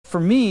For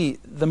me,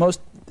 the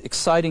most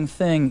exciting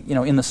thing,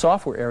 in the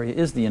software area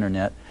is the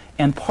internet.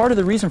 And part of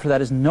the reason for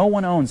that is no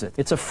one owns it.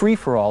 It's a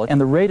free-for-all,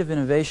 and the rate of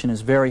innovation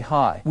is very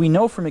high. We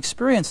know from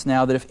experience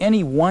now that if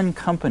any one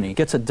company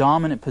gets a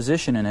dominant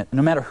position in it,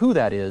 no matter who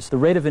that is, the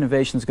rate of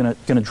innovation is going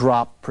to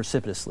drop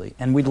precipitously.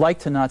 And we'd like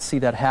to not see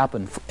that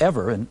happen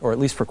forever, or at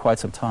least for quite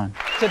some time.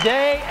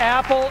 Today,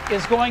 Apple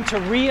is going to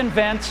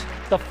reinvent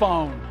the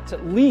phone. It's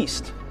at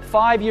least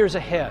 5 years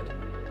ahead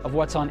of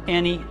what's on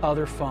any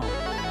other phone.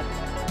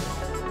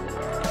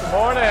 Good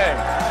morning.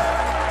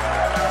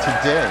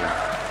 Today,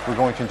 we're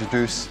going to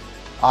introduce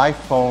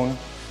iPhone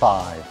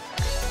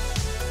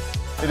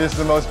 5. It is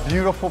the most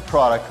beautiful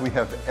product we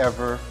have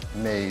ever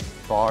made,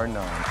 bar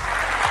none.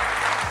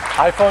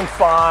 iPhone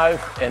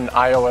 5 and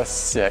iOS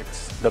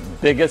 6, the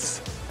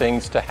biggest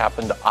things to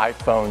happen to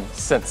iPhone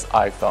since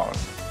iPhone.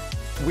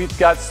 We've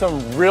got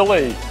some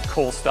really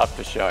cool stuff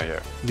to show you.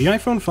 The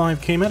iPhone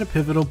 5 came at a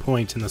pivotal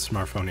point in the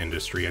smartphone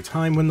industry, a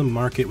time when the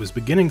market was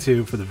beginning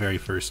to, for the very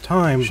first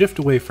time, shift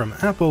away from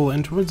Apple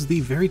and towards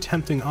the very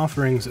tempting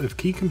offerings of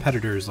key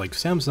competitors like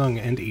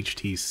Samsung and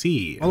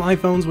HTC. While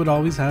iPhones would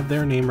always have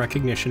their name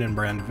recognition and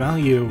brand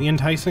value, the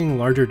enticing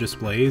larger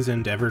displays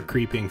and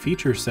ever-creeping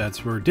feature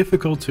sets were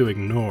difficult to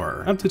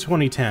ignore. Up to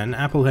 2010,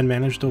 Apple had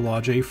managed to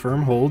lodge a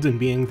firm hold in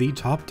being the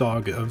top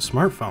dog of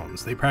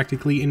smartphones. They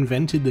practically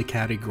invented the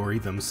category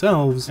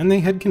themselves, and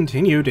they had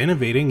continued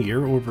innovating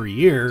year over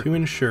year to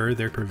ensure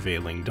their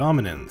prevailing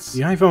dominance.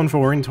 The iPhone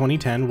 4 in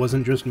 2010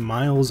 wasn't just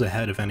miles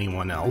ahead of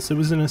anyone else, it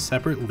was in a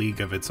separate league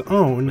of its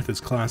own, with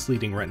its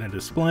class-leading Retina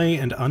display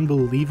and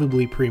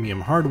unbelievably premium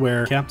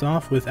hardware, capped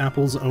off with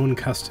Apple's own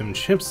custom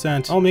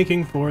chipset, all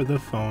making for the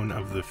phone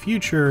of the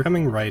future,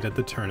 coming right at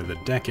the turn of the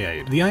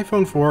decade. The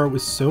iPhone 4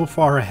 was so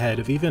far ahead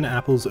of even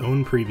Apple's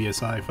own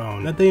previous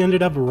iPhone that they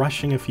ended up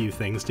rushing a few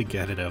things to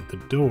get it out the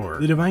door.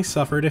 The device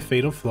suffered a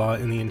fatal flaw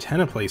in the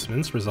antenna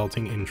placements,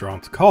 resulting in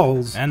dropped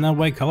calls, and the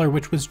white color,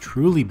 which was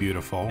truly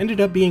beautiful,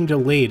 ended up being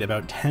delayed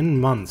about 10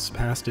 months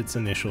past its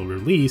initial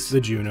release,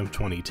 the June of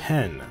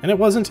 2010. And it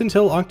wasn't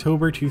until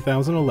October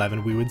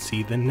 2011 we would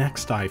see the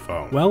next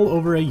iPhone. Well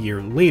over a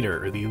year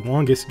later, the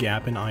longest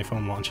gap in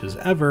iPhone launches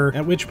ever,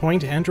 at which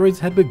point Androids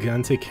had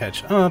begun to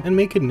catch up and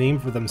make a name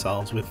for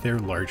themselves with their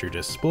larger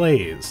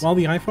displays. While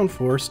the iPhone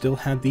 4 still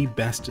had the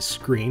best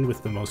screen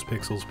with the most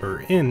pixels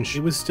per inch,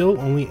 it was still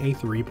only a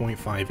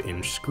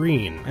 3.5-inch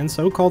screen, and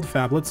so-called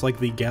phablets like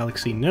the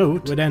Galaxy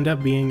Note would end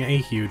up being a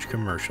huge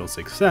commercial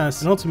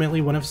success, and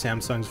ultimately one of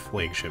Samsung's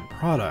flagship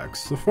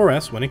products. The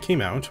 4S, when it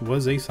came out,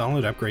 was a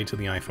solid upgrade to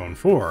the iPhone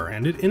 4,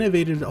 and it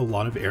innovated a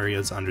lot of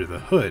areas under the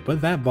hood,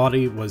 but that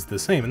body was the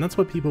same, and that's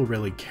what people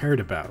really cared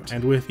about.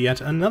 And with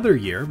yet another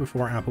year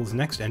before Apple's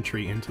next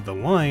entry into the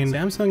line,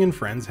 Samsung and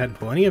friends had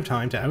plenty of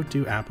time to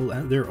outdo Apple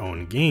at their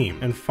own game,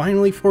 and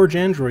finally forge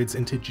Androids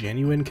into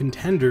genuine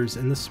contenders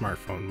in the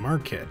smartphone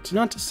market.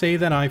 Not to say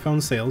that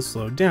iPhone sales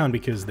slowed down,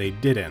 because they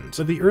didn't,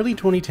 but the early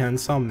 2010s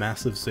saw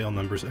massive sale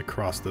numbers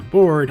across the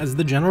board as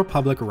the general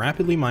public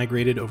rapidly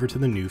migrated over to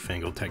the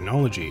newfangled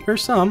technology. For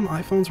some,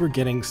 iPhones were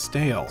getting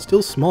stale,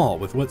 still small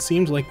with what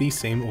seemed like the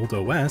same old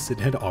OS it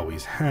had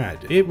always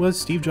had. It was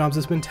Steve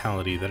Jobs'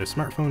 mentality that a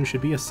smartphone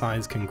should be a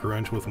size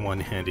congruent with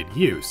one-handed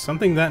use,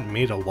 something that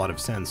made a lot of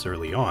sense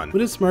early on.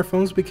 But as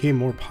smartphones became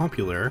more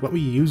popular, what we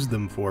used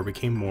them for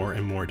became more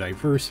and more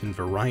diverse in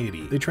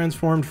variety. They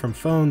transformed from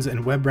phones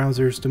and web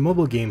browsers to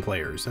mobile game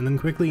players, and then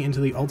quickly into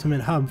the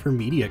ultimate hub for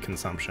media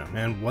consumption.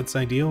 And what's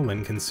ideal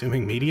when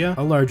consuming media?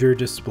 A larger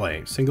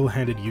display.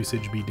 Single-handed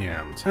usage be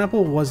damned.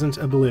 Apple wasn't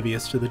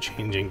oblivious to the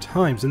changing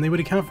times, and they would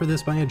account for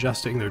this by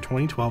adjusting their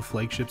 2012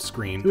 flagship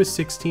screen to a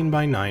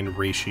 16:9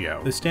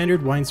 ratio, the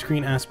standard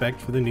widescreen aspect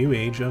for the new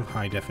age of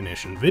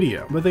high-definition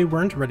video. But they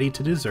weren't ready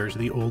to desert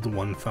the old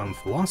one-thumb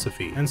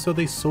philosophy, and so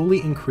they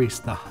solely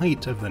increased the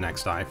height of the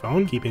next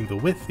iPhone, keeping the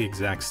width the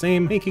exact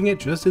same, making it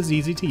just as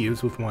easy to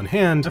use with one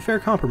hand, a fair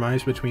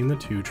compromise between the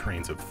two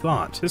trains of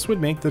thought. This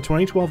would make the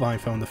 2012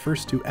 iPhone the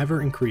first to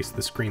ever increase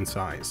the screen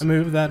size, a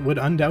move that would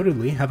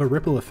undoubtedly have a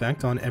ripple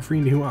effect on every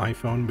new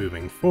iPhone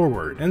moving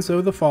forward. And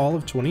so the fall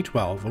of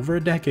 2012, over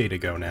a decade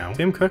ago now,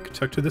 Tim Cook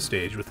took to the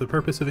stage with the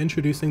purpose of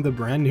introducing the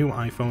brand new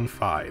iPhone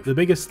 5, the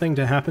biggest thing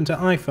to happen to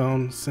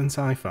iPhone since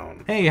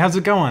iPhone. Hey, how's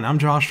it going? I'm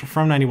Josh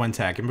from 91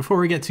 Tech, and before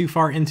we get too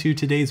far into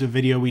today's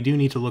video, we do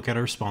need to look at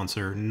our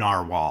sponsor,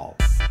 Narwal.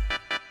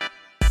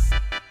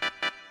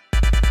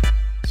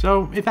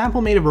 So, if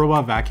Apple made a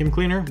robot vacuum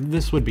cleaner,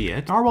 this would be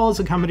it. Narwal is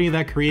a company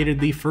that created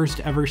the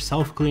first ever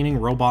self-cleaning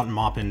robot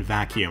mop and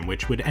vacuum,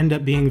 which would end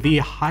up being the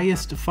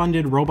highest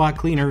funded robot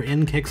cleaner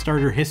in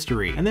Kickstarter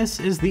history. And this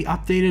is the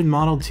updated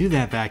model to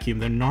that vacuum,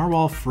 the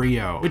Narwal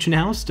Freo, which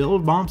now still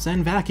mops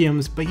and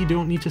vacuums, but you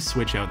don't need to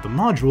switch out the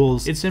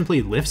modules. It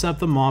simply lifts up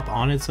the mop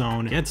on its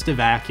own, gets to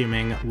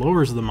vacuuming,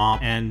 lowers the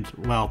mop, and,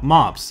 well,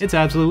 mops. It's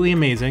absolutely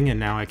amazing, and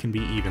now I can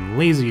be even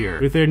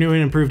lazier. With their new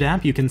and improved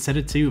app, you can set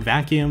it to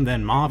vacuum,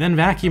 then mop, then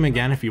vacuum, vacuum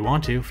again if you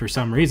want to for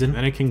some reason,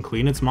 then it can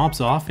clean its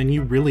mops off and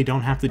you really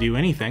don't have to do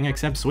anything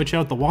except switch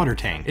out the water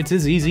tank. It's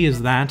as easy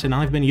as that, and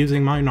I've been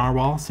using my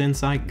Narwal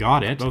since I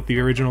got it, both the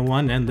original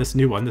one and this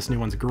new one. This new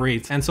one's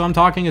great. And so I'm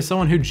talking as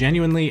someone who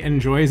genuinely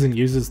enjoys and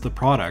uses the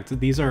product.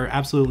 These are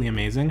absolutely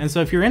amazing. And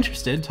so if you're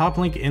interested, top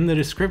link in the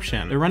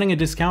description. They're running a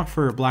discount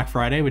for Black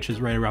Friday, which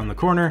is right around the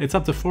corner. It's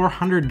up to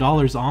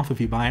 $400 off if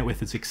you buy it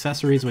with its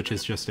accessories, which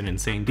is just an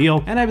insane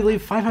deal. And I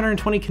believe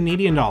 520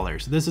 Canadian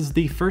dollars. This is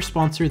the first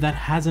sponsor that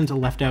hasn't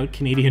left out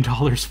Canadian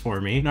dollars for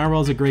me.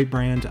 Narwal is a great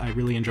brand. I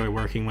really enjoy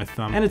working with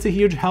them. And it's a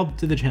huge help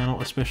to the channel,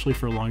 especially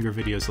for longer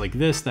videos like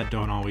this that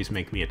don't always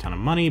make me a ton of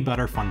money, but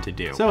are fun to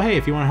do. So hey,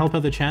 if you want to help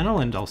out the channel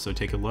and also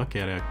take a look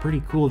at a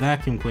pretty cool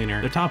vacuum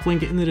cleaner, the top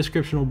link in the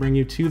description will bring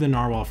you to the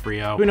Narwal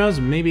Freo. Who knows,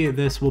 maybe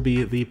this will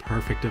be the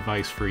perfect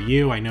device for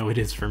you. I know it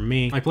is for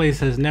me. My place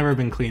has never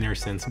been cleaner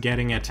since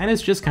getting it, and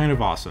it's just kind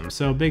of awesome.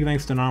 So big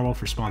thanks to Narwal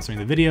for sponsoring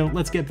the video.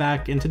 Let's get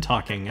back into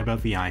talking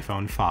about the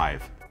iPhone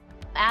 5.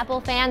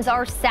 Apple fans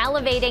are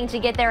salivating to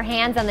get their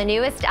hands on the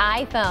newest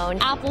iPhone.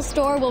 Apple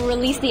Store will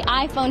release the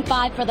iPhone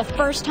 5 for the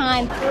first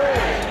time. 3, 2, 1.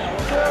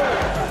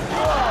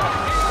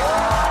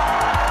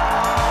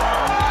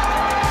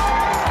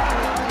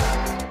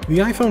 The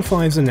iPhone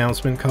 5's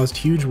announcement caused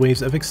huge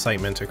waves of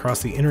excitement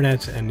across the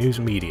internet and news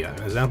media,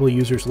 as Apple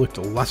users looked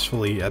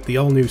lustfully at the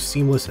all-new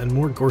seamless and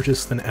more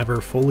gorgeous than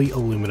ever fully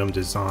aluminum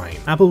design.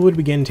 Apple would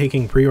begin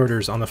taking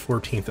pre-orders on the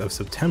 14th of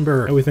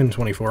September, and within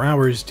 24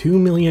 hours, 2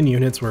 million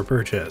units were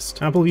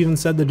purchased. Apple even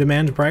said the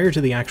demand prior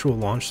to the actual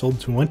launch sold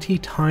 20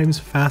 times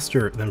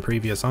faster than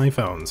previous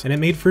iPhones, and it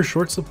made for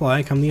short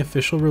supply come the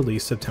official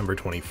release September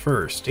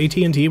 21st.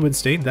 AT&T would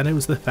state that it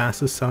was the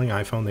fastest selling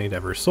iPhone they'd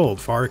ever sold,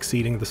 far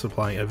exceeding the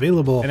supply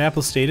available, and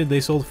Apple stated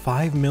they sold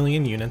 5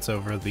 million units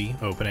over the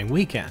opening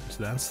weekend.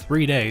 That's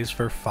 3 days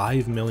for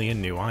 5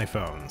 million new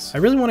iPhones. I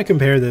really want to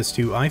compare this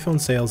to iPhone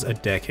sales a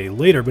decade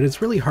later, but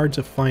it's really hard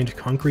to find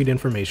concrete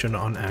information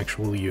on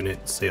actual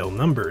unit sale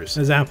numbers,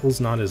 as Apple's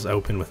not as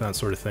open with that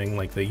sort of thing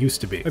like they used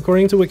to be.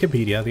 According to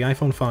Wikipedia, the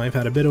iPhone 5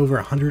 had a bit over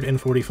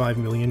 145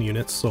 million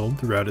units sold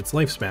throughout its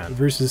lifespan,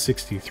 versus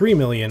 63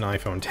 million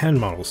iPhone 10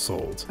 models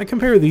sold. I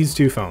compare these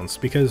two phones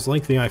because,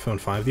 like the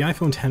iPhone 5, the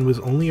iPhone 10 was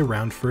only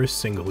around for a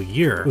single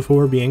year,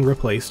 before being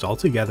replaced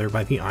altogether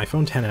by the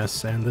iPhone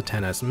XS and the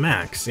XS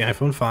Max. The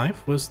iPhone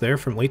 5 was there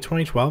from late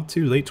 2012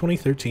 to late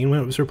 2013 when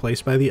it was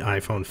replaced by the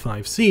iPhone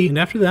 5C, and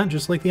after that,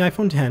 just like the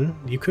iPhone 10,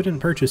 you couldn't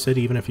purchase it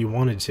even if you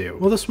wanted to.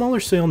 Well, the smaller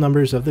sale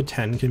numbers of the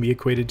 10 can be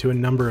equated to a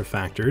number of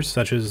factors,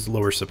 such as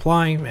lower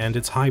supply and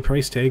its high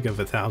price tag of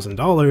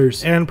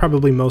 $1,000, and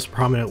probably most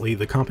prominently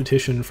the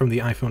competition from the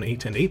iPhone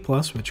 8 and 8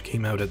 Plus, which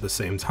came out at the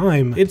same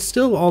time. It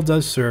still all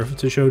does serve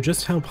to show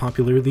just how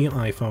popular the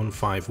iPhone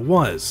 5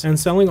 was, and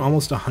selling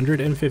almost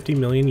 150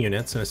 million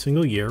units in a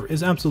single year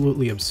is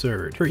absolutely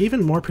absurd. For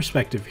even more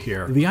perspective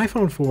here, the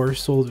iPhone 4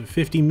 sold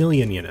 50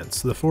 million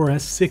units, the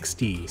 4S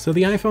 60, so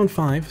the iPhone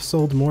 5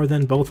 sold more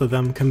than both of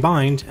them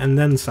combined and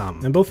then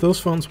some, and both those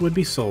phones would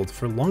be sold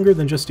for longer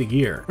than just a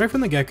year. Right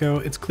from the get-go,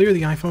 it's clear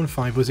the iPhone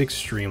 5 was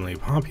extremely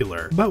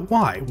popular. But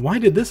why? Why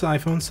did this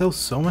iPhone sell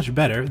so much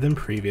better than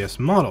previous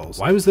models?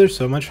 Why was there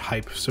so much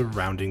hype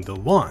surrounding the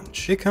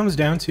launch? It comes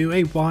down to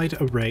a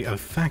wide array of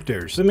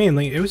factors, but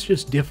mainly it was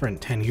just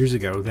different 10 years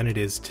ago than it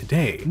is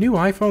today. New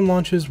iPhone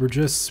launches were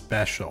just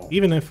special,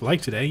 even if,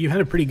 like today, you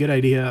had a pretty good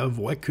idea of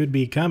what could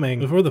be coming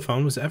before the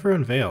phone was ever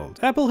unveiled.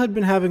 Apple had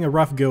been having a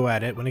rough go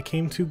at it when it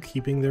came to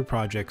keeping their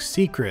projects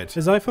secret,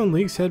 as iPhone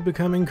leaks had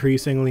become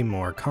increasingly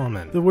more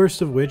common, the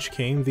worst of which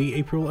came the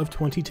April of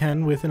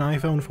 2010 with an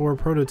iPhone 4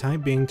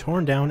 prototype being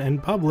torn down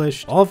and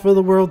published, all for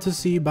the world to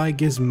see by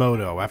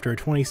Gizmodo, after a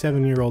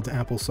 27-year-old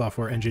Apple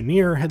software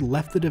engineer had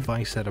left the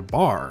device at a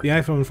bar. The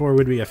iPhone 4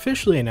 would be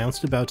officially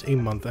announced about a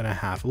month and a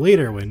half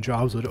later, when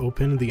Jobs would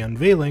open the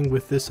unveiling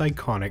with this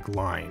iconic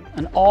line.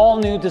 An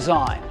all-new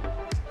design.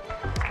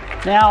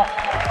 Now,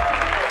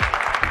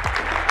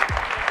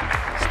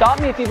 stop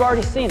me if you've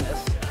already seen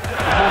this.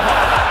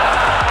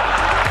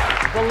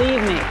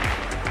 Believe me,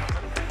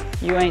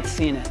 you ain't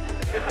seen it.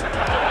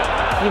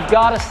 You've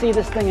got to see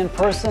this thing in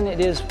person. It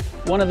is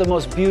one of the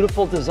most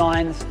beautiful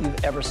designs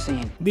you've ever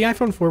seen. The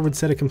iPhone 4 would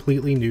set a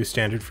completely new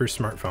standard for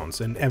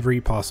smartphones in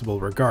every possible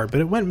regard,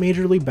 but it went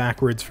majorly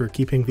backwards for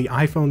keeping the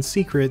iPhone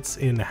secrets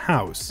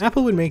in-house.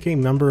 Apple would make a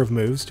number of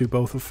moves to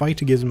both fight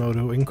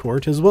Gizmodo in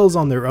court as well as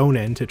on their own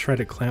end to try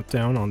to clamp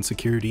down on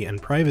security and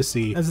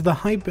privacy, as the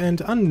hype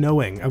and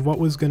unknowing of what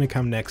was going to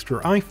come next for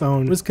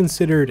iPhone was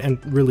considered, and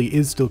really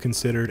is still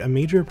considered, a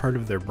major part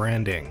of their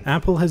branding.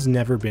 Apple has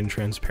never been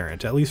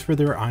transparent, at least for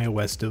their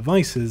iOS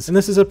devices, and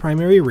this is a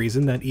primary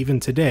reason that even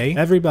today,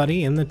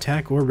 everybody in the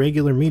tech or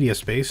regular media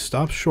space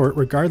stops short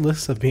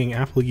regardless of being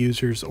Apple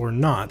users or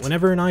not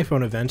whenever an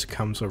iPhone event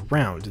comes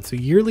around. It's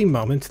a yearly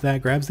moment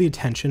that grabs the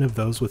attention of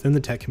those within the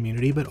tech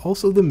community, but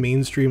also the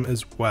mainstream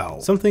as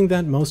well, something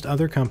that most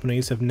other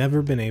companies have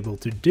never been able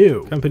to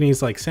do.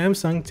 Companies like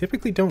Samsung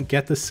typically don't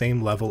get the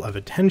same level of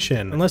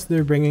attention unless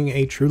they're bringing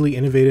a truly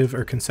innovative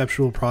or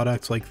conceptual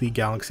product like the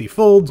Galaxy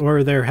Fold,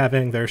 or they're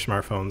having their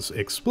smartphones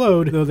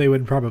explode, though they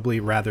would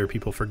probably rather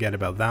people forget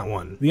about that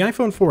one. The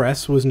iPhone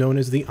 4S was known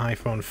as the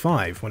iPhone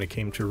 5 when it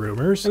came to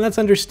rumors, and that's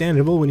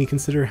understandable when you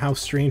consider how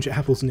strange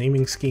Apple's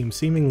naming scheme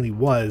seemingly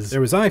was.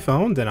 There was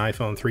iPhone, then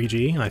iPhone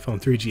 3G,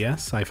 iPhone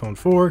 3GS, iPhone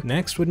 4.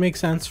 Next would make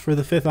sense for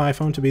the 5th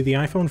iPhone to be the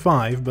iPhone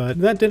 5, but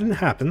that didn't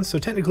happen, so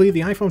technically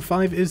the iPhone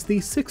 5 is the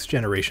 6th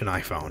generation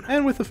iPhone.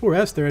 And with the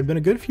 4S, there had been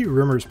a good few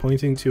rumors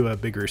pointing to a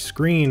bigger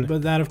screen,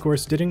 but that of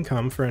course didn't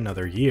come for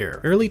another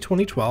year. Early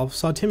 2012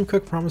 saw Tim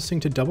Cook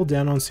promising to double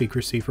down on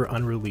secrecy for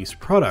unreleased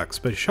products,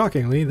 but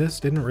shockingly, this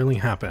didn't really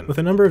happen, with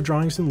a number of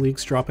drawings and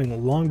leaks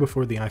dropping long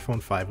before the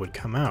iPhone 5 would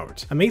come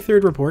out. A May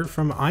 3rd report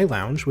from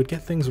iLounge would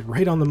get things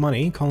right on the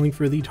money, calling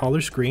for the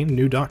taller screen,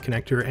 new dock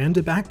connector, and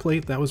a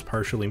backplate that was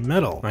partially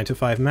metal.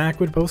 9to5Mac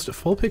would post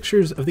full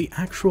pictures of the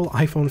actual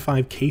iPhone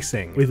 5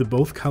 casing, with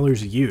both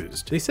colors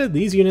used. They said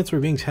these units were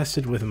being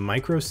tested with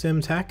micro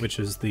SIM tech, which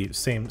is the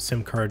same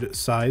SIM card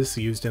size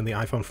used in the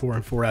iPhone 4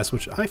 and 4S,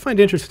 which I find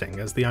interesting,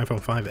 as the iPhone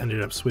 5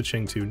 ended up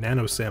switching to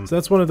nano SIM. So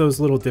that's one of those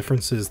little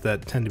differences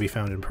that tend to be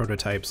found in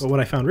prototypes. But what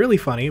I found really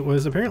funny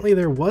was apparently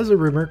there was a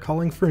rumor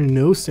calling for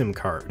no SIM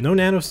card. No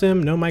nano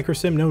SIM, no micro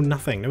SIM, no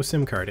nothing, no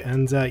SIM card.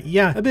 And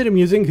yeah, a bit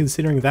amusing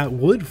considering that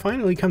would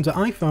finally come to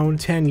iPhone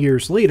 10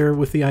 years later,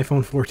 with the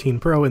iPhone 14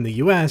 Pro in the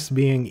US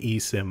being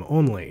eSIM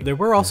only. There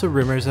were also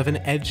rumors of an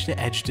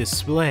edge-to-edge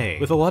display,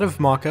 with a lot of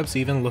mock-ups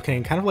even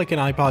looking kind of like an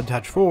iPod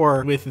Touch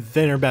 4, with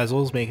thinner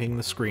bezels making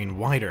the screen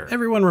wider.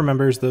 Everyone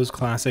remembers those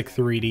classic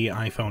 3D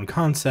iPhone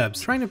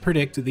concepts, trying to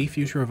predict the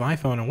future of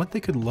iPhone and what they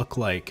could look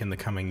like in the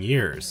coming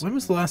years. When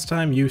was the last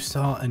time you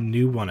saw a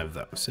new one of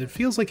those? It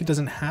feels like it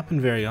doesn't happen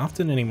very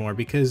often anymore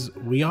because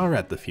we are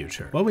at the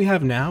future. What we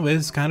have now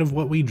is kind of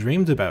what we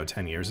dreamed about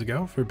 10 years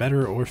ago, for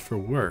better or for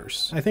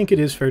worse. I think it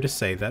is fair to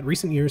say that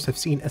recent years have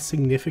seen a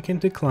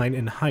significant decline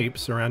in hype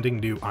surrounding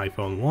new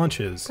iPhone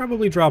launches,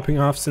 probably dropping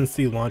off since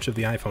the launch of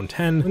the iPhone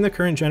 10 when the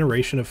current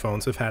generation of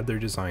phones have had their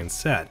design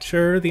set.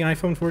 Sure, the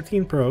iPhone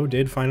 14 Pro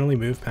did finally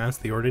move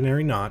past the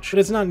ordinary notch, but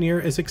it's not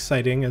near as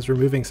exciting as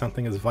removing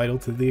something as vital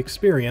to the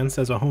experience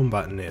as a home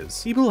button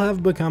is. People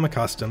have become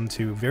accustomed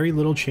to very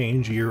little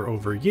change year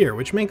over year,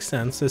 which makes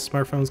sense as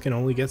smartphones can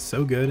only get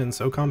so good and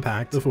so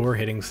compact before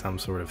hitting some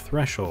sort of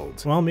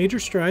threshold. While major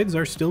strides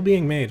are still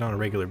being made on a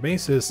regular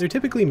basis, they're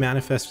typically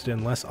manifested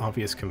in less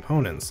obvious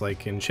components,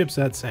 like in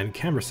chipsets and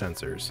camera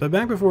sensors. But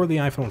back before the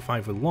iPhone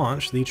 5 would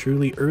launch, the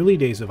truly early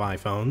days of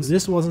iPhones,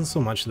 this wasn't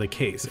so much the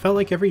case. It felt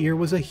like every year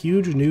was a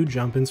huge new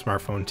jump in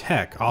smartphone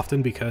tech,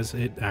 often because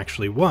it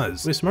actually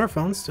was, with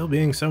smartphones still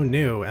being so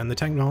new and the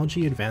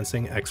technology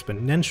advancing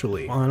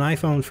exponentially. While an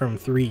iPhone from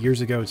 3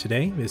 years ago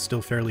today is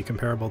still fairly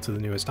comparable to the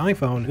newest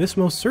iPhone, this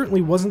most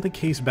certainly wasn't the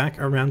case back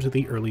around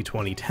the early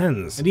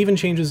 2010s. And even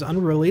changes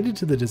unrelated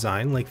to the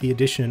design, like the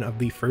addition of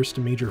the first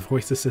major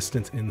voice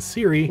assistant in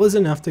Siri, was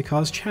enough to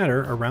cause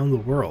chatter around the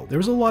world. There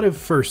was a lot of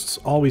firsts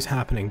always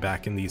happening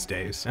back in these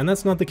days, and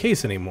that's not the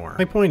case anymore.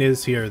 My point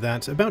is here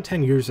that about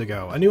 10 years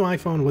ago, a new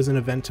iPhone was an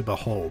event to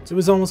behold. It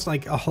was almost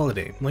like a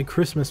holiday, like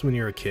Christmas when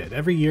you're a kid.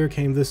 Every year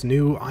came this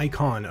new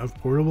icon of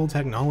portable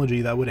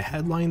technology that would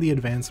headline the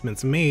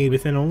advancements made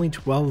within only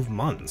 12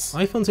 months.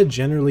 iPhones had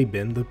generally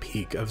been the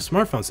peak of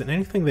smartphones, and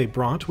anything they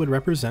brought would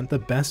represent the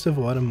best of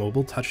what a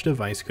mobile touch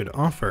device could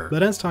offer.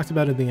 But as talked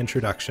about in the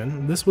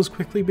introduction, this was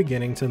quickly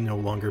beginning to no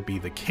longer be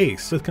the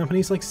case, with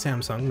companies like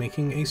Samsung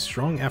making a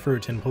strong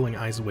effort in pulling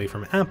eyes away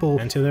from Apple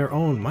and to their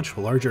own much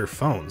larger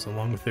phones,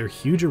 along with their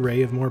huge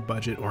array of more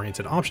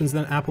budget-oriented options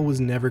that Apple was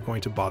never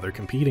going to bother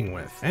competing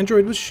with.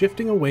 Android was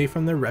shifting away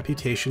from their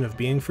reputation of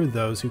being for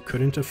those who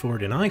couldn't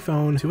afford an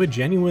iPhone to a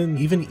genuine,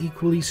 even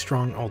equally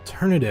strong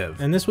alternative,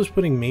 and this was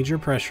putting major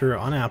pressure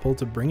on Apple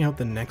to bring out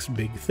the next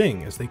big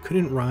thing, as they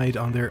couldn't ride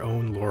on their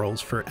own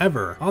laurels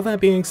forever. All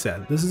that being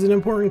said, this is an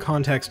important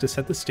context to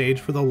set the stage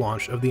for the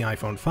launch of the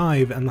iPhone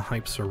 5 and the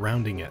hype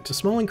surrounding it. A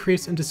small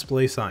increase in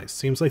display size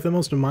seems like the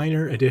most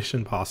minor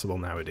addition possible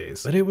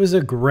nowadays, but it was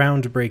a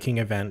groundbreaking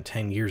event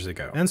 10 years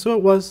ago. And so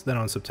it was that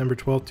on September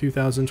 12,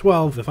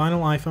 2012, the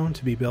final iPhone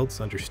to be built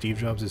under Steve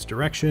Jobs'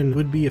 direction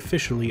would be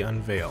officially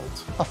unveiled.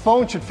 A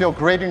phone should feel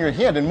great in your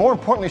hand, and more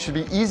importantly, should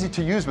be easy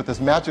to use with this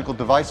magical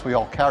device we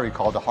all carry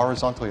called a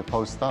horizontally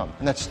opposed thumb.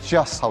 And that's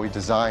just how we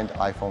designed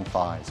iPhone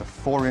 5. It's a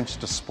 4-inch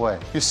display.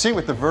 You see,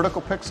 with the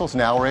vertical pixels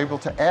now, we're able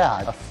to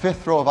add a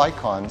 5th row of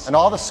icons, and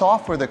all the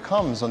software that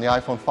comes on the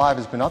iPhone 5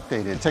 has been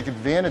updated to take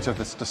advantage of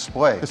this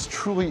display. This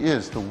truly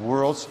is the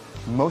world's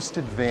most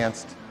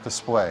advanced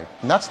display.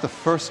 And that's the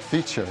first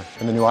feature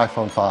in the new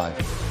iPhone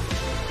 5.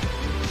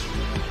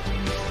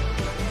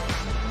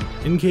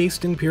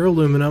 Encased in pure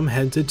aluminum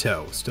head to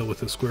toe, still with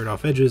the squared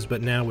off edges,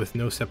 but now with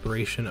no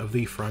separation of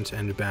the front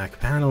and back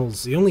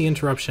panels. The only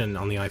interruption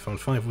on the iPhone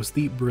 5 was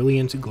the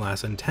brilliant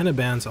glass antenna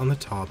bands on the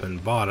top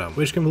and bottom,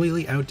 which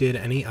completely outdid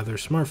any other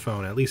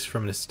smartphone, at least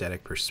from an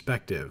aesthetic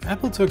perspective.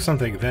 Apple took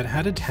something that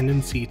had a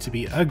tendency to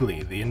be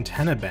ugly, the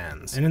antenna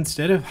bands, and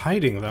instead of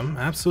hiding them,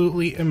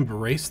 absolutely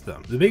embraced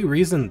them. The big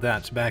reason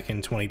that back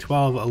in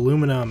 2012,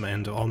 aluminum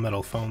and all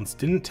metal phones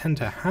didn't tend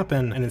to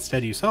happen, and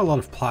instead you saw a lot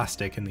of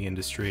plastic in the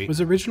industry,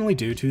 was originally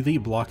mainly due to the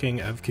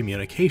blocking of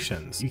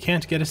communications. You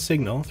can't get a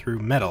signal through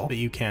metal, but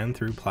you can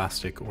through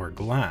plastic or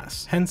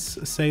glass. Hence,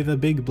 say the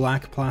big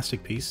black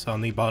plastic piece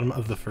on the bottom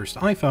of the first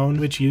iPhone,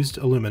 which used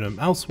aluminum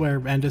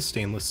elsewhere and a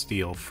stainless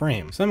steel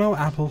frame. Somehow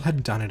Apple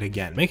had done it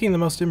again, making the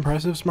most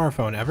impressive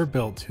smartphone ever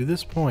built to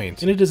this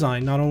point in a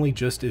design not only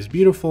just as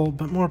beautiful,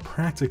 but more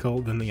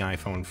practical than the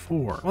iPhone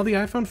 4. While the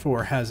iPhone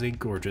 4 has a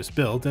gorgeous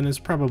build and is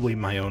probably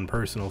my own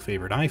personal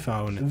favorite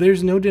iPhone,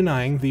 there's no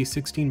denying the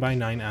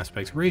 16:9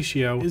 aspect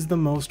ratio is the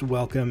most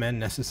welcome and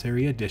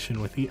necessary addition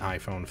with the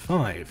iPhone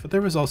 5. But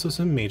there was also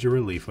some major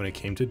relief when it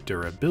came to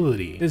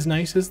durability. As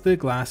nice as the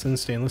glass and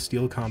stainless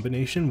steel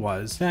combination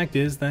was, fact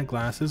is that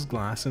glass is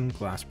glass and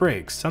glass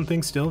breaks.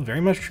 Something still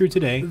very much true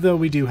today, though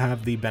we do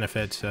have the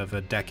benefit of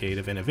a decade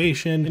of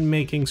innovation in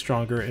making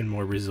stronger and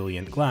more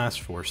resilient glass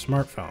for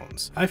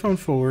smartphones. iPhone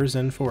 4s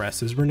and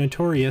 4Ss were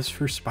notorious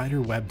for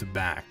spider-webbed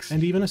backs,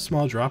 and even a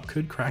small drop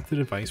could crack the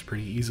device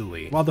pretty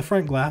easily. While the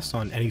front glass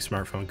on any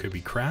smartphone could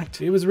be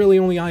cracked, it was really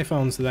only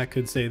iPhones that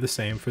could say the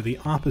same for the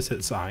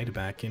opposite side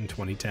back in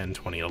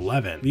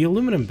 2010-2011. The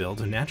aluminum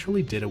build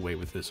naturally did away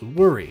with this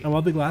worry, and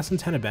while the glass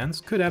antenna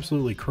bands could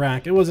absolutely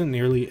crack, it wasn't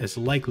nearly as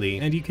likely,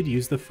 and you could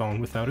use the phone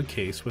without a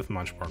case with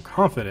much more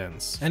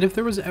confidence. And if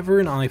there was ever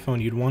an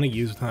iPhone you'd want to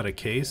use without a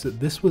case,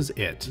 this was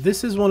it.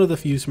 This is one of the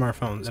few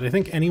smartphones that I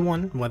think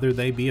anyone, whether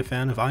they be a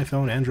fan of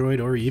iPhone, Android,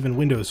 or even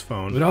Windows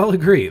Phone, would all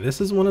agree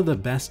this is one of the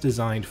best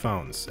designed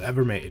phones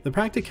ever made. The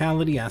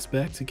practicality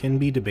aspect can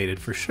be debated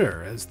for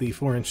sure, as the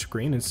 4-inch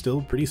screen is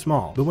still pretty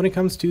small, but when it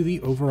comes to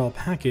the overall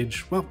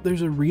package, well,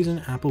 there's a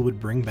reason Apple would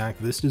bring back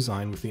this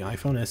design with the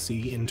iPhone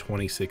SE in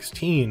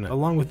 2016,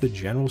 along with the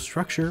general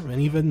structure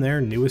and even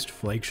their newest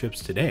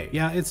flagships today.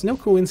 Yeah, it's no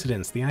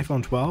coincidence the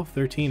iPhone 12,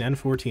 13, and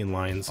 14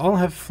 lines all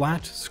have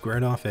flat,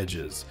 squared-off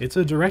edges. It's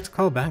a direct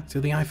callback to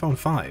the iPhone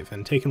 5,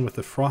 and taken with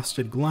the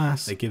frosted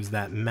glass that gives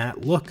that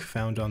matte look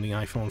found on the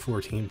iPhone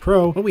 14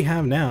 Pro, what we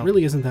have now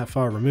really isn't that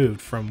far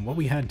removed from what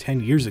we had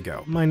 10 years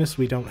ago, minus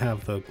we don't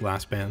have the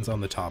glass bands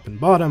on the top and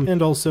bottom,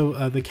 and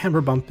also the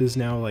camera bump is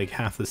now like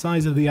half the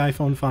size of the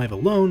iPhone 5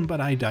 alone,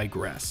 but I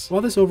digress.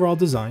 While this overall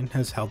design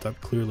has held up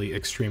clearly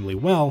extremely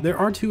well, there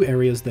are two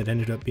areas that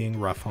ended up being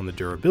rough on the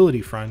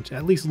durability front,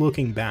 at least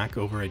looking back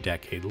over a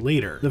decade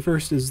later. The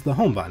first is the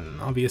home button.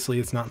 Obviously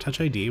it's not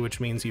Touch ID, which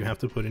means you have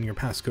to put in your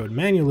passcode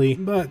manually,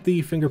 but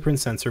the fingerprint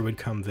sensor would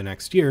come the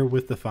next year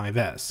with the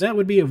 5S. That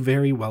would be a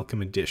very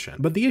welcome addition.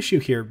 But the issue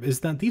here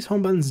is that these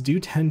home buttons do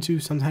tend to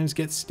sometimes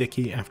get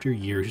sticky after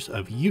years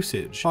of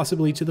usage,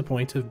 possibly to the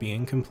point of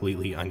being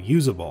completely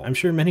unusable. I'm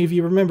sure many of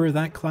you remember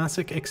that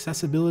classic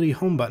accessibility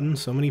home button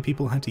so many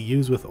people had to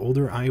use with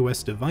older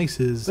iOS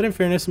devices, but in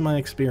fairness, in my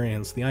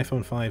experience, the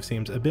iPhone 5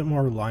 seems a bit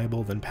more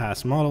reliable than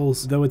past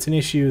models, though it's an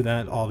issue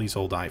that all these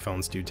old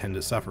iPhones do tend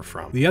to suffer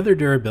from. The other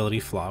durability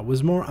flaw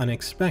was more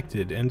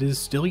unexpected and is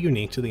still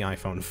unique to the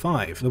iPhone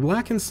 5. The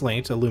black and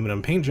slate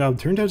aluminum paint job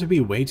turned out to be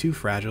way too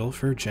fragile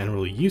for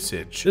general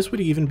usage. This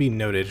would even be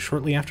noted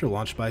shortly after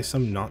launch by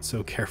some not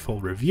so careful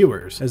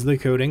reviewers, as the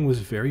coating was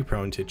very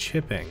prone to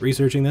chipping.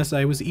 Researching this,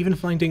 I was even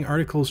finding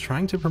articles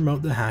trying to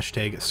promote the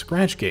hashtag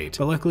ScratchGate,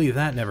 but luckily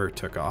that never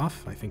took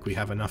off. I think we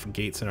have enough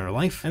gates in our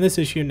life, and this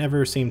issue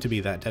never seemed to be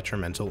that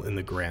detrimental in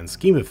the grand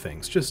scheme of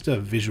things, just a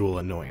visual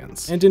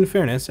annoyance. And in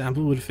fairness,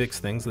 Apple would fix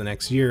things the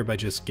next year by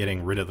just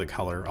getting rid of the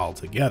color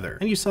altogether.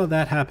 And you saw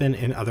that happen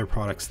in other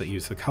products that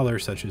use the color,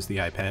 such as the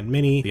iPad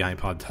mini, the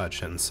iPod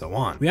Touch, and so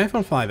on. The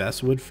iPhone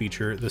 5S would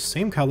feature the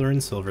same color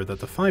in silver that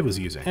the 5 was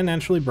using, and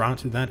naturally brought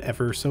that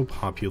ever so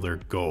popular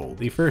gold.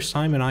 The first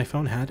time an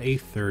iPhone had a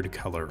third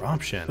color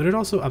option, but it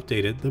also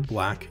updated the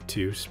black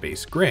to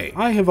space gray.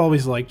 I have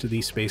always liked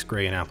the space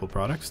gray in Apple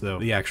products, though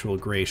the actual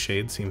gray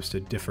shade seems to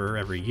differ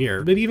every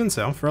year, but even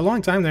so, for a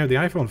long time there, the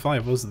iPhone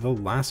 5 was the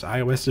last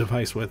iOS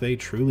device with a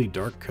truly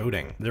dark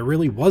coating. There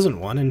really wasn't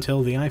one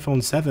until the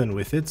iPhone 7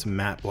 with its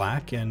matte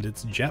black and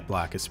its jet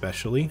black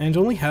especially, and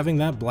only having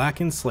that black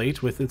and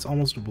slate with its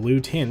almost blue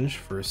tinge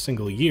for a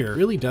single year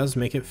really does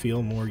make it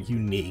feel more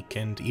unique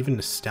and even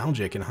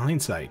nostalgic in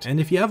hindsight. And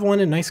if you have one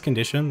in nice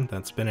condition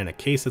that's been in a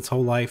case its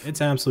whole life,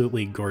 it's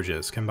absolutely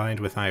gorgeous. Combined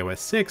with iOS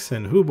 6,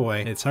 and hoo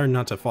boy, it's hard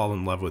not to fall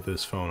in love with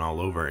this phone all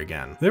over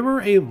again. There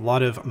were a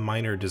lot of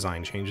minor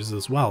design changes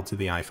as well to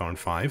the iPhone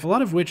 5, a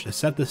lot of which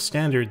set the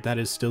standard that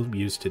is still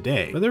used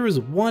today. But there was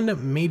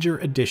one major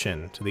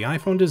addition to the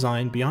iPhone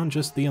design beyond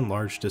just the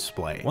enlarged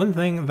display. One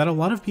thing that a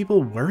lot of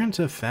people weren't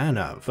a fan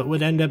of, but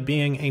would end up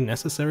being a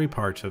necessary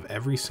part of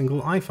every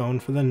single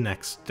iPhone for the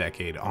next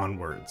decade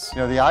onwards.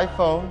 You know, the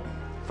iPhone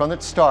from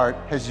its start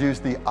has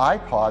used the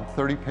iPod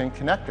 30-pin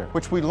connector,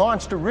 which we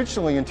launched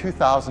originally in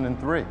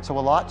 2003. So a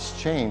lot's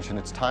changed and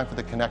it's time for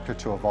the connector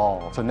to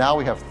evolve. So now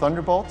we have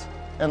Thunderbolt,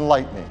 and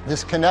Lightning.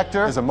 This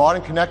connector is a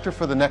modern connector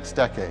for the next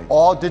decade.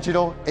 All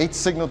digital,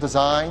 8-signal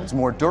design, it's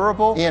more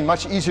durable and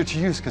much easier to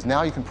use because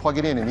now you can plug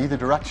it in either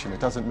direction. It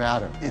doesn't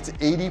matter. It's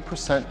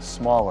 80%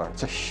 smaller.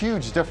 It's a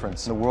huge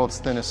difference in the world's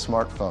thinnest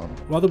smartphone.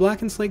 While the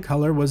black and slate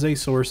color was a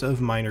source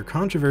of minor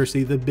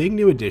controversy, the big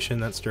new addition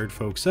that stirred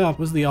folks up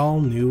was the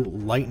all-new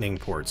Lightning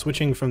port,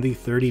 switching from the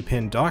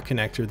 30-pin dock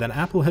connector that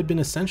Apple had been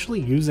essentially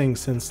using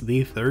since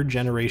the 3rd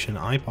generation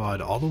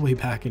iPod all the way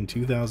back in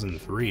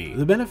 2003.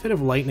 The benefit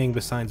of Lightning,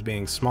 besides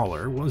being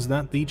smaller, was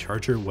that the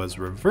charger was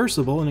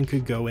reversible and it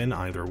could go in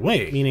either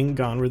way, meaning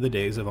gone were the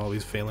days of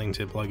always failing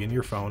to plug in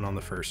your phone on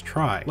the first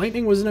try.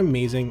 Lightning was an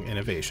amazing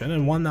innovation,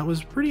 and one that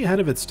was pretty ahead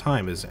of its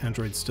time, as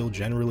Android still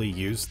generally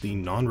used the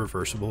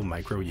non-reversible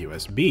micro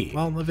USB.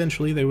 While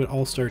eventually they would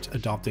all start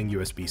adopting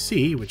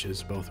USB-C, which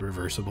is both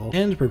reversible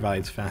and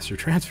provides faster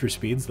transfer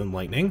speeds than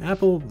Lightning,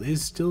 Apple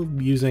is still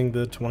using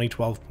the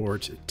 2012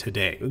 port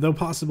today, though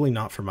possibly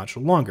not for much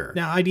longer.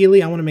 Now,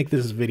 ideally, I want to make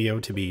this video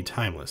to be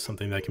timeless,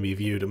 something that can be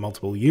viewed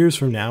multiple years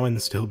from now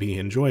and still be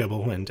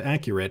enjoyable and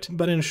accurate,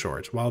 but in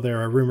short, while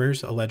there are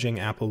rumors alleging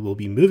Apple will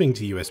be moving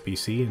to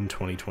USB-C in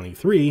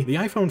 2023, the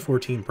iPhone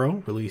 14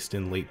 Pro, released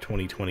in late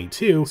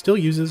 2022, still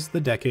uses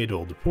the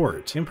decade-old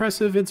port.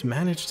 Impressive it's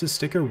managed to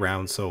stick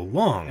around so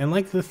long, and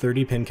like the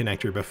 30-pin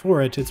connector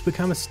before it, it's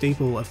become a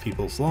staple of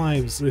people's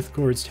lives, with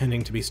cords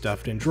tending to be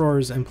stuffed in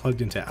drawers and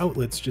plugged into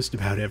outlets just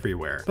about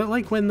everywhere. But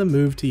like when the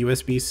move to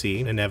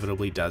USB-C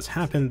inevitably does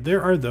happen,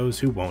 there are those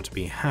who won't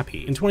be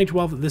happy. In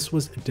 2012, this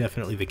was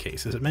definitely the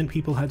case, as it meant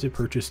people had to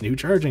purchase new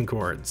charging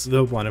cords,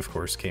 though one of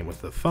course came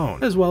with the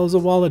phone, as well as a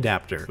wall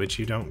adapter, which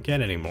you don't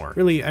get anymore.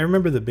 Really, I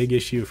remember the big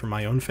issue for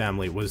my own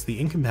family was the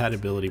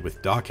incompatibility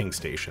with docking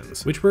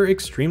stations, which were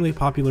extremely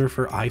popular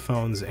for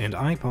iPhones and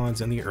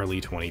iPods in the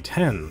early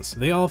 2010s.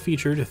 They all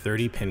featured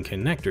 30-pin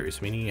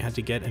connectors, meaning you had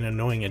to get an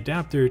annoying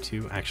adapter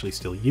to actually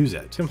still use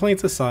it.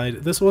 Complaints aside,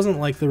 this wasn't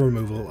like the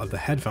removal of the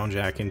headphone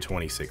jack in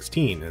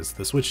 2016, as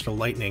the switch to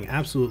Lightning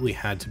absolutely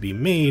had to be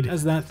made,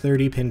 as that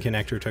 30-pin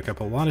connector took up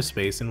a lot of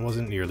space and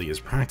wasn't nearly as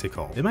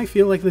practical. It might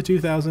feel like the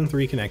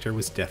 2003 connector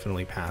was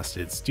definitely past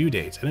its due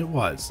date, and it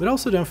was, but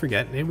also don't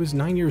forget, it was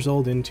 9 years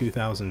old in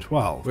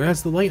 2012,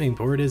 whereas the Lightning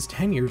port is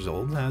 10 years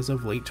old as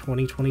of late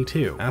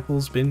 2022.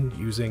 Apple's been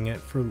using it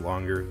for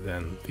longer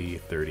than the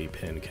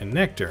 30-pin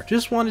connector.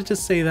 Just wanted to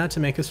say that to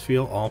make us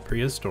feel all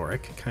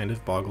prehistoric. Kind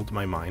of boggled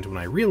my mind when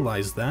I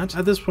realized that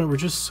at this point we're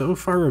just so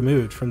far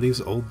removed from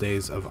these old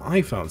days of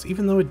iPhones,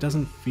 even though it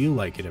doesn't feel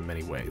like it in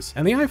many ways.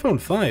 And the iPhone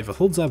 5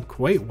 holds up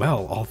quite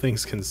well, all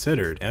things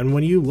considered, and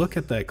when you look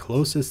at the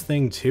closest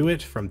thing to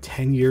it from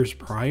 10 years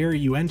prior,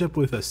 you end up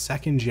with a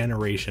 2nd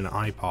generation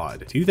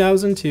iPod.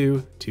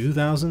 2002,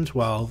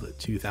 2012,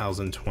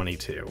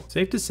 2022.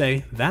 Safe to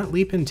say, that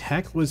leap in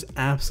tech was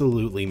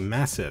absolutely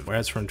massive,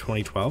 whereas from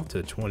 2012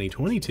 to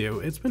 2022,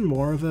 it's been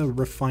more of a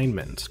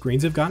refinement.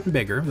 Screens have gotten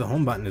bigger, the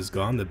home button is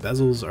gone, the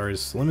bezels are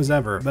as slim as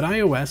ever, but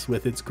iOS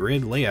with its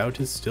grid layout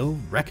is still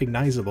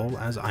recognizable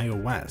as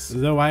iOS,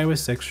 though iOS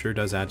 6 sure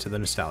does add to the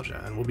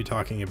nostalgia, and we'll be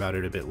talking about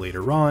it a bit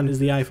later on, as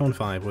the iPhone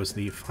 5 was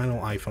the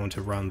final iPhone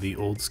to run the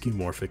old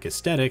skeuomorphic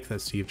aesthetic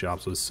that Steve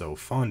Jobs was so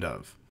fond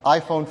of.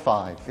 iPhone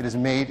 5. It is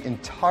made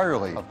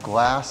entirely of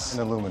glass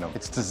and aluminum.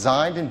 It's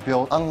designed and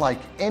built unlike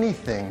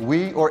anything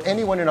we or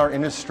anyone in our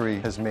industry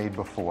has made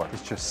before.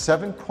 It's just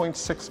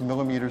 7.6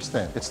 millimeters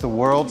thin. It's the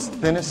world's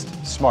thinnest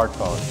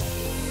smartphone.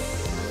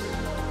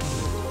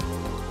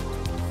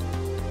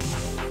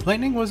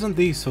 Lightning wasn't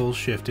the sole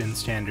shift in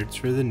standards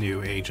for the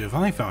new age of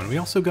iPhone. We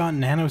also got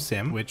nano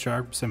SIM, which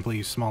are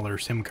simply smaller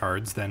SIM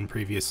cards than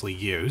previously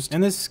used,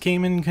 and this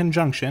came in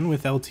conjunction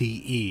with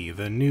LTE,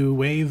 the new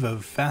wave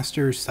of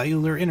faster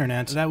cellular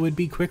internet that would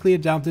be quickly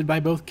adopted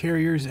by both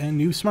carriers and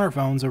new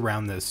smartphones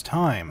around this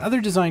time. Other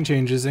design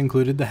changes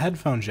included the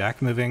headphone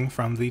jack moving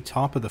from the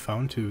top of the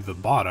phone to the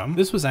bottom.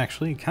 This was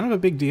actually kind of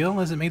a big deal,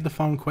 as it made the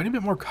phone quite a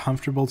bit more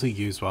comfortable to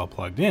use while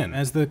plugged in,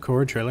 as the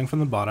cord trailing from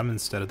the bottom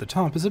instead of the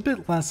top is a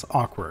bit less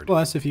awkward.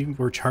 Plus, if you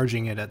were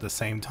charging it at the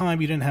same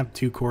time, you didn't have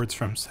two cords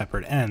from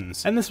separate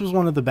ends. And this was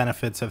one of the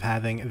benefits of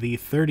having the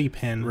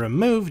 30-pin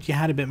removed. You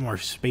had a bit more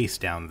space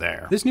down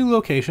there. This new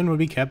location would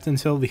be kept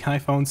until the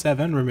iPhone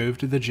 7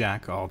 removed the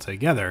jack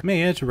altogether.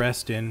 May it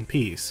rest in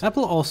peace.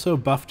 Apple also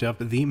buffed up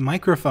the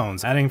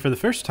microphones, adding for the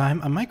first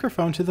time a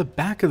microphone to the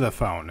back of the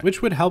phone,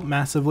 which would help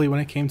massively when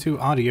it came to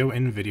audio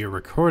and video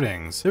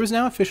recordings. There was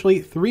now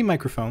officially 3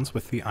 microphones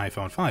with the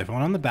iPhone 5,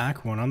 one on the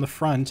back, one on the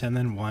front, and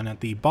then one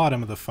at the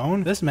bottom of the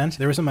phone. This meant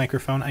there was a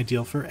microphone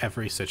ideal for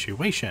every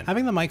situation.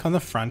 Having the mic on the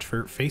front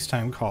for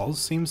FaceTime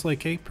calls seems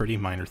like a pretty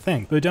minor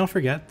thing, but don't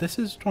forget, this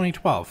is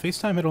 2012.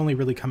 FaceTime had only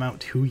really come out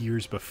 2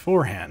 years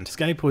beforehand.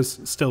 Skype was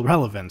still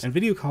relevant, and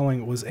video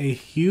calling was a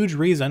huge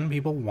reason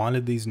people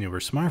wanted these newer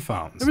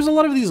smartphones. There was a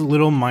lot of these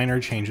little minor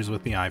changes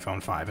with the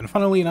iPhone 5, and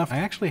funnily enough, I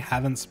actually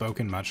haven't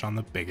spoken much on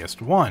the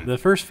biggest one. The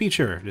first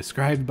feature,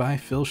 described by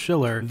Phil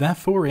Schiller, that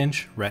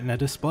 4-inch Retina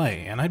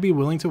display, and I'd be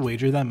willing to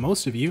wager that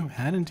most of you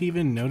hadn't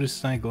even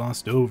noticed I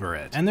glossed over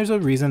it. And there's a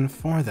reason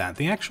for that.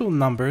 The actual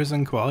numbers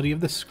and quality of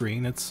the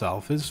screen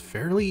itself is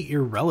fairly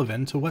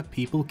irrelevant to what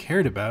people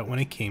cared about when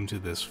it came to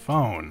this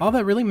phone. All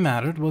that really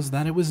mattered was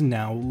that it was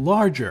now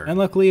larger, and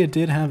luckily it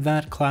did have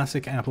that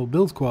classic Apple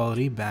build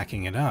quality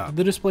backing it up.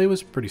 The display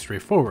was pretty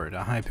straightforward,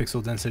 a high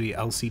pixel density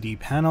LCD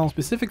panel,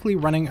 specifically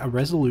running a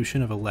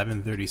resolution of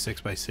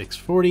 1136 by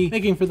 640,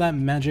 making for that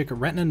magic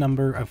Retina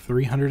number of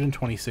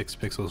 326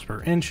 pixels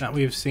per inch that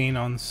we've seen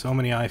on so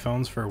many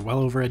iPhones for well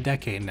over a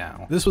decade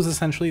now. This was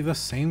essentially the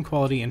same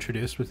quality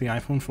introduced with the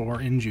iPhone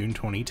 4 in June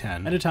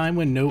 2010, at a time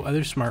when no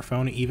other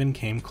smartphone even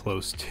came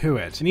close to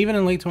it. And even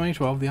in late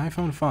 2012, the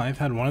iPhone 5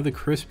 had one of the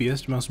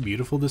crispiest, most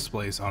beautiful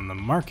displays on the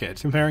market.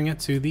 Comparing it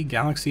to the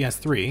Galaxy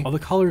S3, while the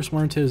colors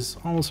weren't as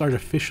almost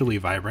artificially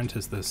vibrant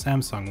as the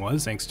Samsung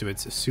was, thanks to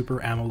its Super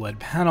AMOLED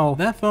panel,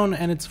 that phone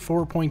and its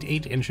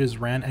 4.8 inches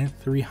ran at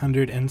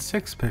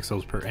 306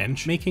 pixels per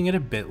inch, making it a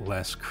bit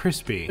less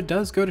crispy. It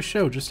does go to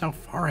show just how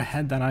far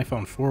ahead that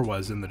iPhone 4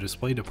 was in the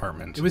display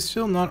department. It was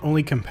still not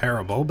only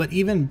comparable, but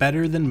even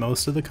better than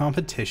most of the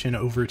competition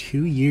over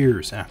 2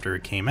 years after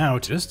it came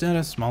out, just at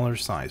a smaller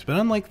size. But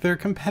unlike their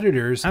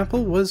competitors,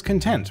 Apple was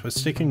content with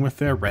sticking with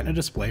their Retina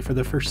display for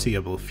the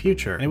foreseeable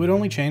future. And it would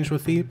only change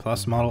with the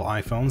Plus model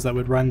iPhones that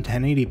would run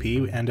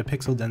 1080p and a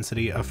pixel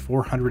density of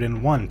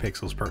 401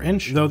 pixels per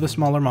inch, though the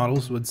smaller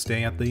models would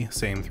stay at the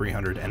same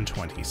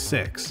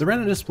 326. The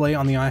Retina display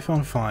on the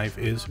iPhone 5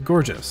 is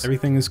gorgeous.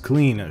 Everything is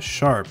clean,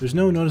 sharp, there's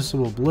no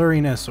noticeable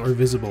blurriness or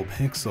visible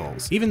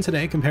pixels. Even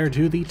today, compared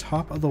to the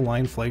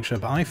top-of-the-line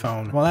flagship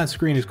iPhone, while that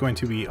screen is going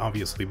to be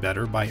obviously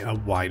better by a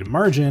wide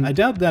margin, I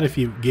doubt that if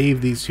you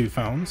gave these two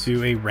phones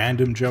to a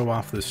random Joe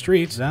off the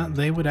street, that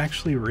they would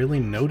actually really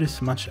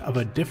notice much of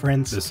a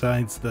difference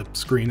besides the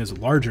screen is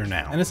larger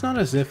now. And it's not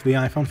as if the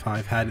iPhone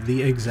 5 had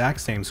the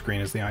exact same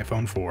screen as the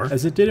iPhone 4,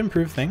 as it did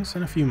improve things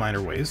in a few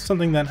minor ways,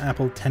 something that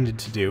Apple tended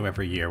to do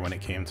every year when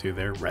it came to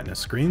their Retina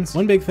screens.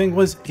 One big thing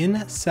was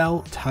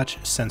in-cell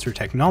touch sensor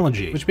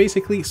technology, which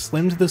basically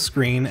slimmed the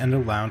screen and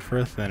allowed for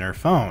a thinner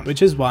phone,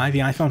 which is why the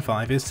iPhone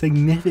 5 is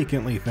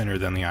significantly thinner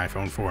than the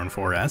iPhone 4 and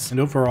 4S, and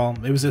overall,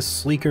 it was a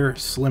sleeker,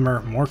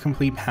 slimmer, more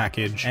complete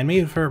package, and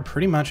made for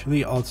pretty much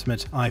the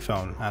ultimate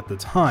iPhone at the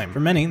time. For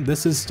many,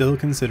 this is still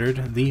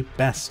considered the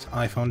best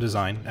iPhone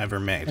design ever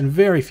made, and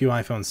very few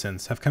iPhones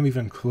since have come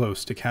even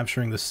close to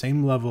capturing the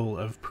same level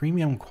of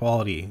premium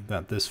quality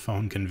that this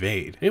phone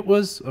conveyed. It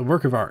was a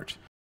work of art.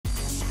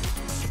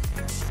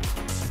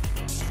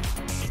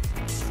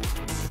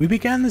 We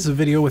began this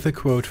video with a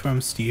quote from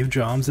Steve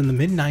Jobs in the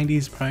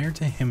mid-90s prior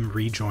to him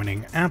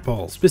rejoining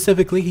Apple.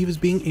 Specifically, he was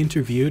being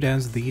interviewed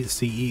as the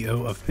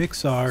CEO of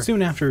Pixar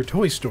soon after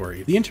Toy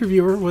Story. The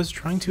interviewer was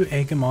trying to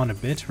egg him on a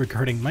bit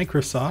regarding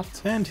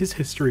Microsoft and his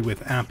history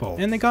with Apple,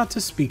 and they got to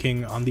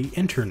speaking on the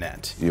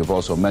internet. You've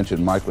also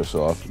mentioned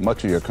Microsoft.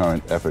 Much of your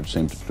current efforts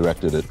seem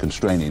directed at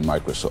constraining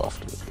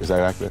Microsoft. Is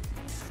that accurate?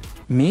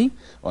 Me?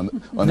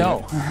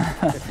 No.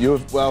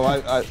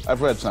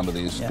 I've read some of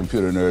these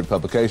computer nerd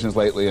publications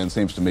lately, and it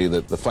seems to me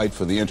that the fight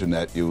for the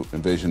internet you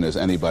envision as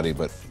anybody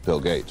but Bill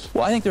Gates.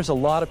 Well, I think there's a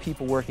lot of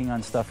people working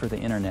on stuff for the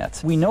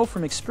internet. We know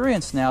from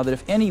experience now that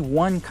if any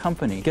one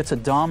company gets a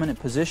dominant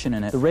position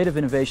in it, the rate of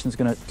innovation is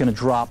going to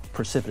drop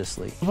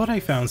precipitously. What I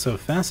found so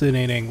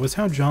fascinating was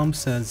how Jobs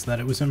says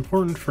that it was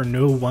important for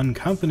no one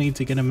company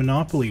to get a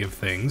monopoly of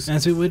things,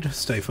 as it would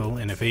stifle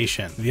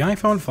innovation. The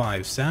iPhone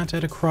 5 sat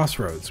at a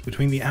crossroads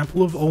between the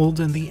Apple of old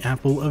and the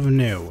Apple of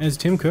new, as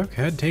Tim Cook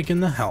had taken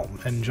the helm,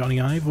 and Johnny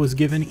Ive was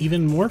given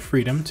even more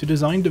freedom to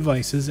design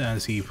devices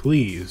as he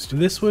pleased.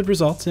 This would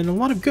result in a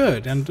lot of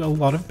good and a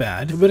lot of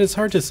bad, but it's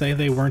hard to say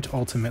they weren't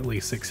ultimately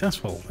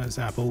successful, as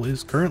Apple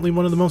is currently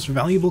one of the most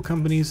valuable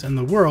companies in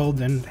the world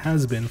and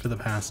has been for the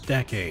past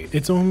decade.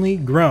 It's only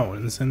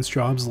grown since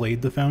Jobs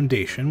laid the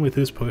foundation with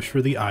his push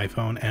for the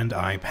iPhone and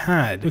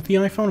iPad, with the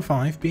iPhone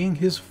 5 being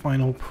his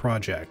final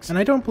project. And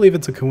I don't believe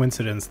it's a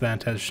coincidence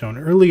that, as shown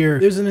earlier,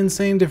 there's an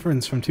insane difference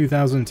from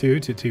 2002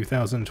 to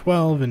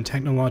 2012 in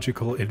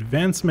technological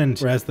advancement,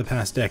 whereas the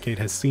past decade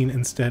has seen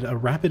instead a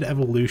rapid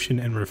evolution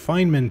and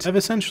refinement of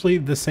essentially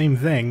the same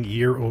thing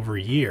year over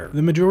year.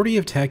 The majority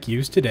of tech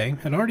used today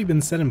had already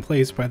been set in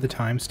place by the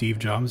time Steve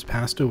Jobs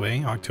passed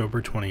away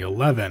October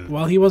 2011.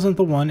 While he wasn't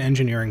the one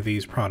engineering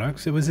these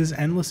products, it was his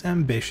endless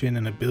ambition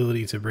and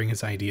ability to bring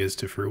his ideas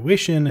to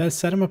fruition that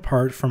set him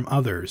apart from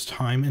others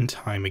time and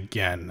time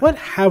again. What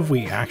have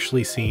we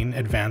actually seen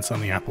advance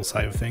on the Apple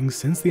side of things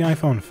since the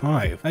iPhone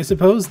 5? I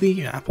suppose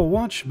the Apple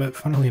Watch, but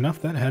funnily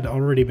enough that had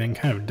already been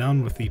kind of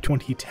done with the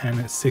 2010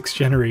 6th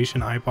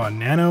generation iPod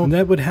Nano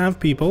that would have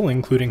people,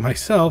 including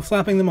myself,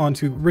 slapping them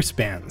onto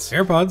wristbands.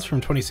 AirPods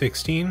from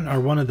 2016 are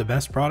one of the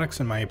best products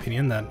in my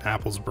opinion that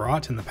Apple's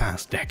brought in the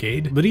past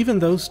decade, but even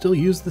those still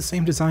use the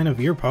same design of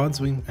earpods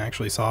we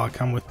actually saw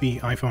come with the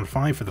iPhone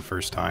 5 for the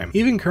first time.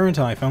 Even current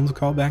iPhones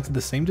call back to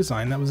the same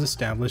design that was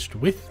established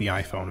with the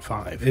iPhone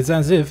 5. It's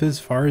as if, as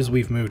far as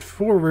we've moved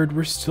forward,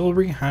 we're still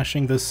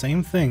rehashing the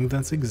same thing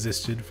that's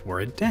existed lasted for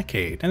a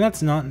decade. And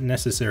that's not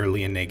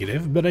necessarily a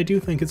negative, but I do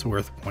think it's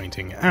worth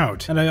pointing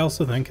out. And I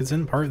also think it's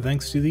in part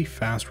thanks to the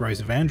fast rise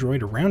of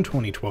Android around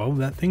 2012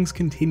 that things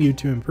continued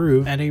to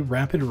improve at a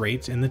rapid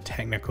rate in the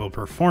technical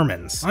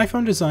performance.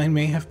 iPhone design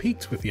may have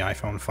peaked with the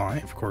iPhone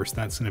 5, of course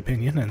that's an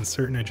opinion, and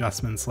certain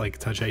adjustments like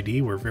Touch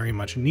ID were very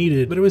much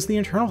needed, but it was the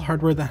internal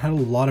hardware that had a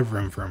lot of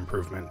room for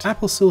improvement.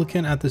 Apple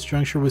Silicon at this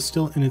juncture was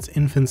still in its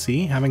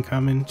infancy, having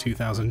come in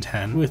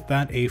 2010 with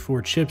that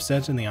A4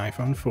 chipset in the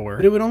iPhone 4,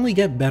 but it would only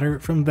get better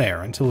from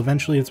there until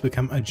eventually it's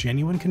become a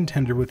genuine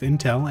contender with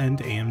Intel and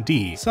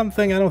AMD,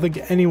 something I don't think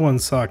anyone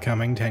saw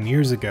coming 10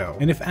 years ago.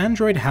 And if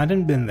Android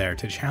hadn't been there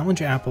to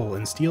challenge Apple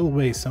and steal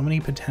away so many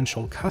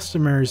potential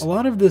customers, a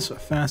lot of this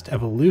fast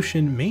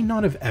evolution may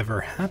not have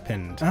ever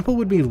happened. Apple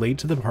would be late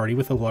to the party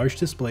with the large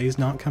displays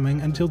not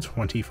coming until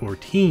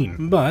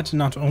 2014. But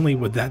not only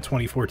would that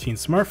 2014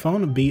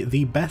 smartphone be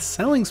the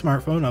best-selling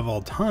smartphone of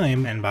all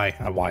time, and by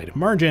a wide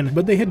margin,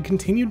 but they had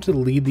continued to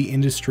lead the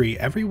industry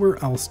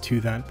everywhere else to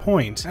that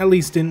point, at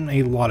least in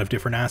a lot of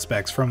different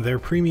aspects, from their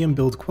premium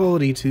build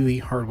quality to the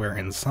hardware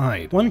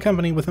inside. One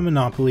company with a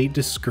monopoly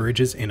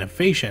discourages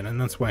innovation, and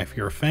that's why if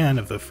you're a fan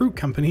of the fruit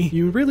company,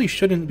 you really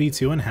shouldn't be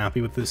too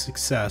unhappy with the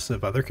success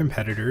of other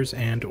competitors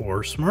and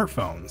or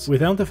smartphones.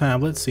 Without the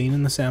phablets seen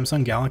in the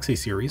Samsung Galaxy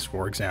series,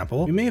 for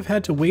example, you may have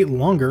had to wait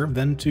longer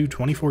than to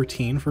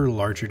 2014 for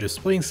larger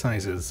display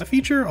sizes, a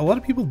feature a lot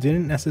of people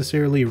didn't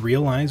necessarily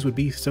realize would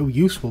be so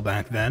useful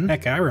back then.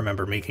 Heck, I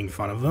remember making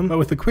fun of them. But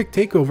with the quick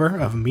takeover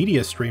of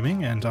media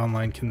streaming and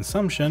online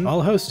consumption,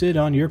 all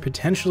hosted on your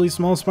potentially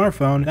small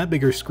smartphone, that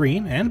bigger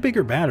screen and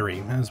bigger battery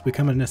has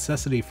become a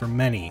necessity for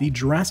many. The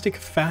drastic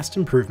fast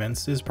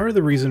improvements is part of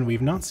the reason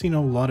we've not seen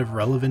a lot of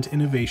relevant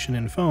innovation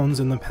in phones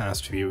in the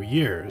past few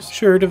years.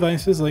 Sure,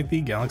 devices like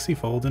the Galaxy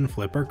Fold and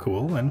Flip are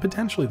cool and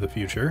potentially the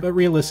future, but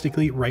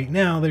realistically right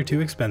now they're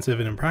too expensive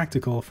and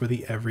impractical for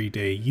the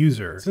everyday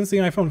user. Since the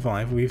iPhone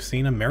 5, we've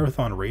seen a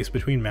marathon race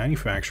between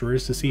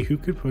manufacturers to see who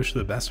could push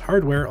the best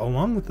hardware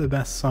along with the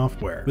best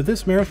software, but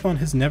this marathon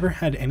has never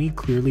had any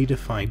clearly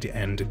defined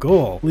end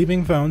goal,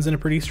 leaving phones in a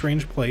pretty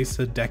strange place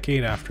a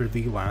decade after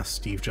the last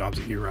Steve Jobs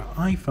era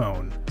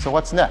iPhone. So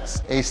what's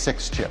next?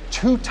 A6 chip.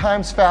 2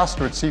 times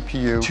faster at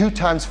CPU, 2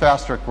 times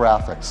faster at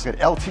graphics. At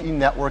LTE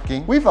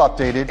networking, we've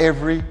updated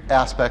every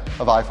aspect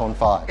of iPhone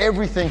 5.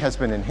 Everything has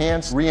been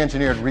enhanced,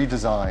 re-engineered,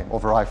 redesigned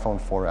over iPhone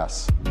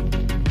 4S.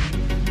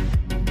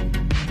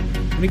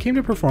 When it came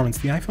to performance,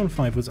 the iPhone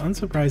 5 was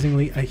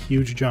unsurprisingly a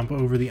huge jump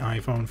over the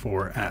iPhone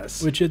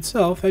 4S, which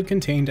itself had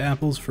contained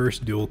Apple's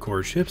first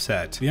dual-core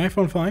chipset. The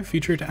iPhone 5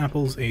 featured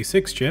Apple's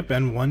A6 chip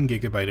and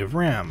 1GB of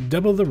RAM,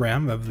 double the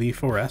RAM of the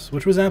 4S,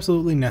 which was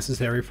absolutely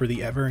necessary for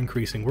the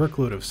ever-increasing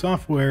workload of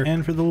software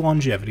and for the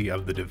longevity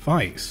of the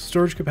device.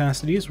 Storage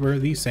capacities were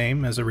the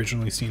same as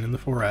originally seen in the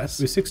 4S,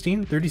 with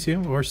 16,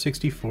 32, or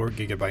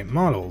 64GB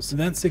models.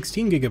 That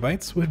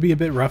 16GB would be a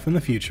bit rough in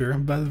the future,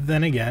 but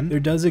then again,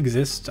 there does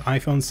exist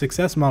iPhone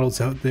 6S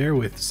models out there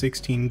with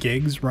 16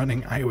 gigs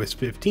running iOS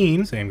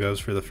 15, same goes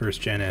for the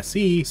first gen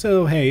SE,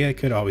 so hey, it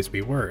could always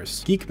be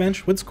worse.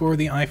 Geekbench would score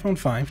the iPhone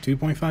 5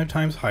 2.5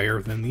 times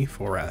higher than the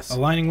 4S,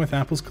 aligning with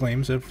Apple's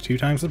claims of 2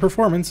 times the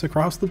performance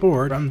across the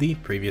board on the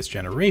previous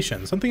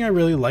generation. Something I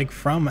really like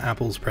from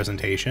Apple's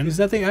presentation is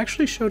that they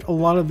actually showed a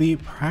lot of the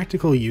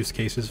practical use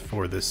cases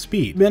for this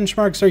speed.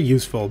 Benchmarks are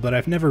useful, but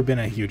I've never been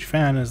a huge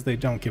fan as they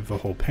don't give the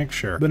whole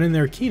picture. But in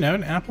their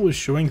keynote, Apple was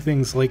showing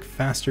things like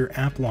faster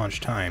app launch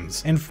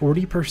times and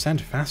 40%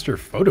 faster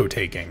photo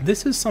taking.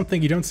 This is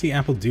something you don't see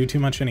Apple do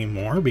too much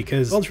anymore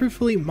because, well,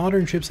 truthfully,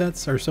 modern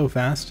chipsets are so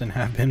fast and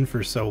have been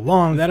for so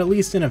long that at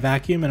least in a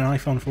vacuum, an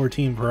iPhone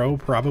 14 Pro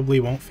probably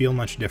won't feel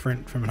much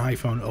different from an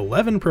iPhone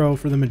 11 Pro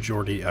for the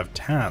majority of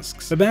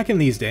tasks. But back in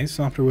these days,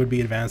 software would be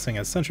advancing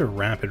at such a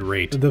rapid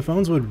rate that the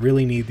phones would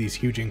really need these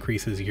huge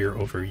increases year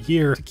over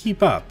year to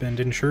keep up and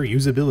ensure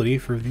usability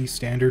for the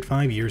standard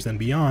 5 years and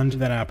beyond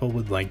that Apple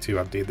would like to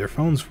update their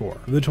phones for.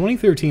 The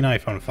 2013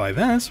 iPhone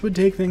 5S would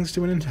take things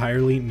to an entirely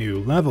new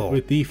level,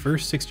 with the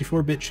first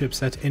 64-bit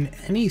chipset in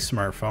any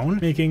smartphone,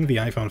 making the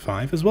iPhone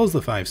 5, as well as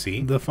the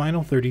 5C, the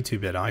final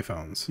 32-bit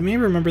iPhones. You may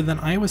remember that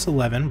iOS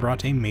 11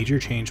 brought a major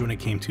change when it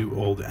came to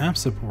old app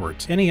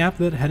support. Any app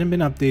that hadn't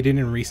been updated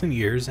in recent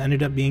years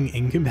ended up being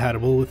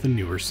incompatible with the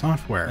newer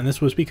software, and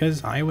this was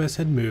because iOS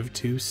had moved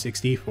to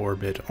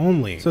 64-bit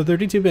only. So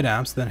 32-bit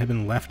apps that had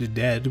been left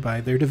dead by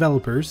their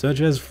developers, such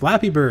as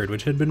Flappy Bird,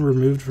 which had been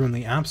removed from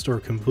the App Store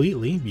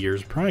completely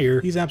years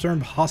prior, these apps are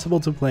impossible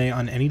to play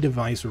on any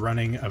device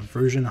running a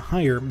version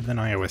higher than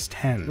iOS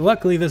 10.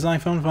 Luckily, this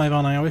iPhone 5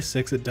 on iOS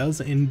 6, it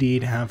does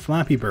indeed have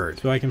Flappy Bird,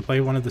 so I can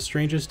play one of the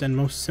strangest and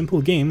most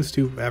simple games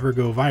to ever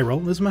go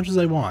viral as much as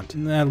I want,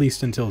 at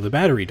least until the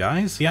battery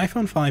dies. The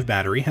iPhone 5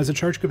 battery has a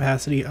charge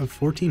capacity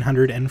of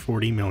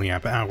 1440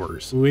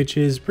 mAh, which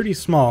is pretty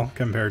small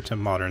compared to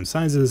modern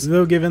sizes,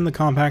 though given the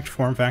compact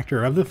form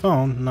factor of the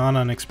phone, not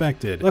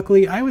unexpected.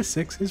 Luckily, iOS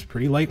 6 is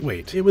pretty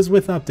lightweight. It was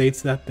with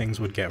updates that things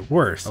would get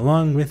worse,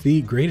 along with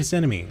the greatest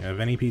enemy of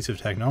any piece of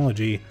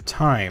technology, literally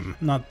time,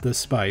 not the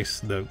spice,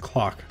 the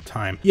clock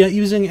time. Yet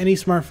using any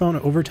smartphone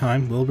over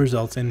time will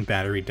result in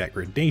battery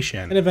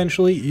degradation, and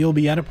eventually you'll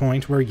be at a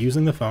point where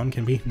using the phone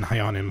can be nigh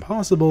on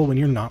impossible when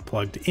you're not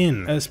plugged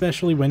in,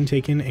 especially when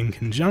taken in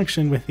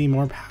conjunction with the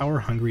more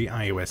power-hungry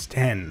iOS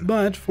 10.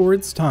 But for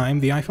its time,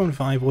 the iPhone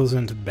 5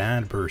 wasn't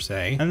bad per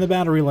se, and the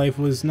battery life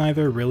was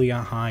neither really a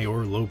high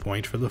or low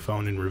point for the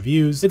phone in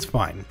reviews. It's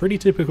fine. Pretty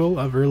typical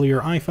of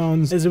earlier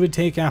iPhones, as it would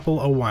take Apple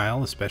a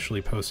while,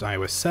 especially post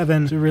iOS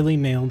 7, to really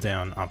nail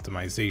down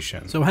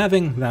optimization. So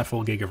having that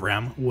full gig of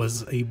RAM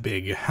was a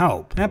big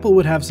help. Apple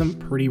would have some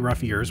pretty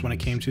rough years when it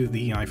came to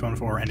the iPhone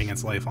 4 ending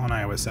its life on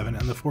iOS 7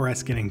 and the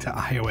 4S getting to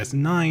iOS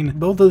 9.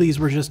 Both of these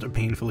were just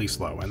painfully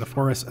slow, and the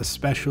 4S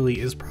especially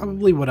is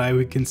probably what I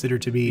would consider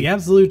to be the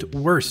absolute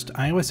worst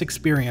iOS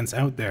experience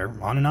out there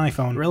on an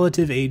iPhone,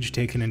 relative age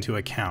taken into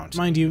account.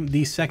 Mind you,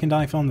 the second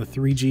iPhone, the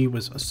 3G,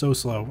 was so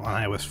slow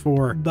on iOS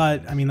 4,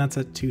 but I mean, that's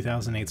a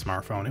 2008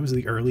 smartphone. It was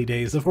the early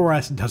days. The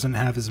 4S doesn't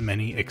have as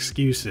many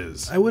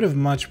excuses. I would have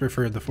much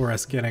preferred the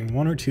 4S getting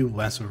one or two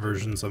less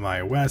versions of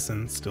iOS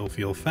and still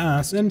feel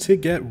fast, than to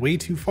get way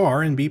too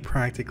far and be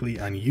practically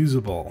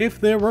unusable. If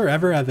there were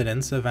ever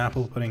evidence of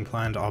Apple putting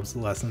planned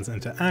obsolescence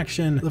into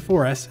action, the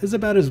 4S is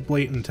about as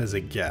blatant as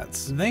it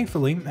gets.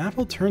 Thankfully,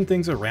 Apple turned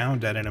things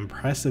around at an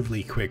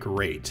impressively quick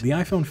rate. The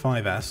iPhone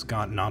 5S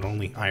got not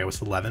only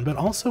iOS 11, but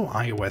also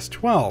iOS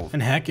 12,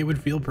 and heck, it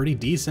would feel pretty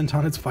decent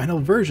on its final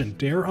version,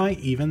 dare I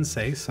even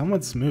say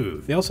somewhat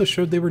smooth. They also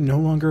showed they were no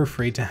longer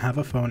afraid to have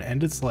a phone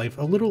end its life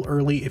a little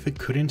early if it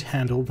couldn't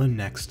handle the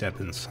next step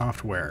in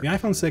software. The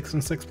iPhone 6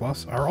 and 6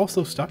 Plus are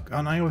also stuck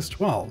on iOS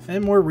 12,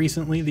 and more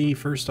recently the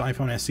first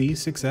iPhone SE,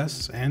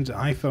 6S, and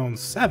iPhone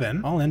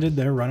 7 all ended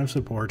their run of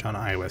support on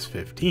iOS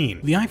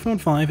 15. The iPhone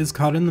 5 is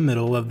caught in the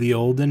middle of the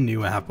old and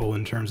new Apple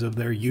in terms of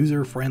their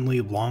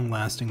user-friendly,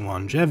 long-lasting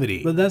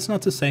longevity, but that's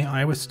not to say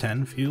iOS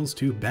 10 feels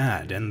too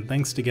bad, and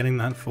thanks to getting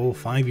that full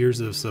 5 years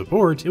of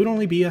support, it would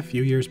only be a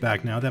few years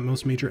back now that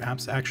most major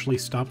apps actually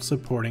stopped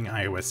supporting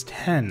iOS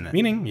 10,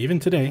 meaning even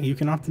today you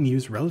can often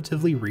use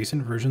relatively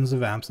recent versions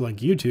of apps like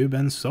YouTube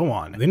and so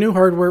on. The new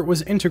hardware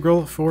was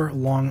integral for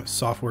long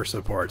software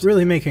support,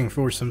 really making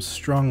for some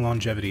strong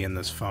longevity in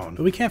this phone.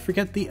 But we can't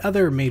forget the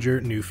other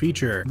major new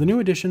feature. The new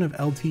addition of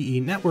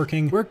LTE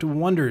networking worked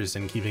wonders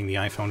in keeping the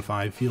iPhone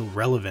 5 feel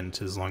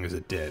relevant as long as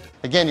it did.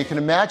 Again, you can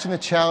imagine the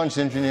challenge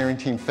the engineering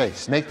team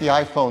faced. Make the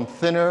iPhone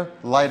thinner,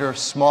 lighter,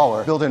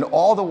 smaller, build in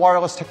all the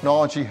wireless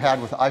technology you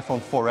had with iPhone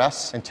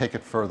 4S, and take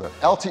it further.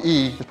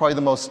 LTE is probably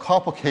the most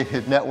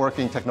complicated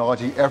networking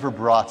technology ever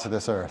brought to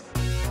this earth.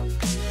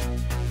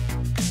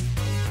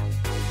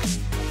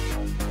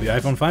 The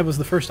iPhone 5 was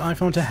the first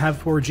iPhone to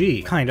have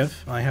 4G. Kind of.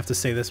 I have to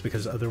say this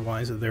because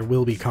otherwise there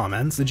will be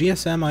comments. The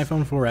GSM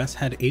iPhone 4S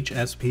had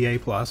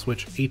HSPA+,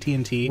 which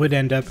AT&T would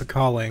end up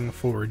calling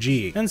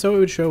 4G, and so it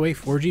would show a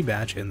 4G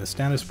badge in the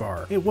status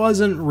bar. It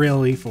wasn't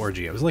really 4G,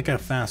 it was like a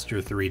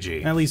faster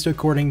 3G, at least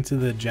according to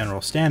the general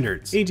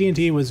standards.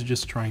 AT&T was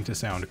just trying to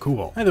sound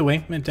cool. Either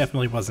way, it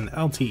definitely wasn't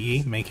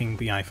LTE, making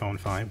the iPhone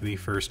 5 the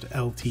first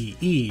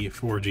LTE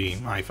 4G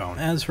iPhone.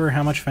 As for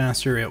how much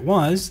faster it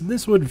was,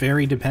 this would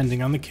vary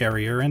depending on the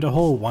carrier and a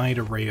whole wide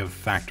array of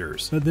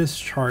factors, but this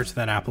chart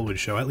that Apple would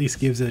show at least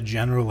gives a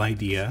general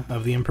idea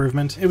of the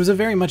improvement. It was a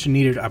very much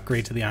needed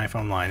upgrade to the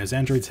iPhone line, as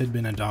Androids had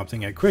been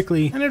adopting it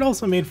quickly, and it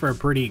also made for a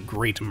pretty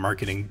great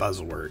marketing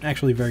buzzword,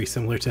 actually very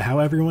similar to how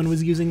everyone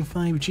was using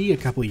 5G a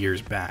couple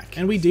years back.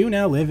 And we do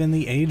now live in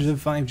the age of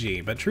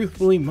 5G, but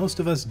truthfully most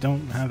of us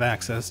don't have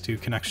access to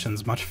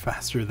connections much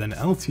faster than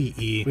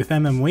LTE, with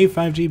mmWave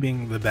 5G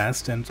being the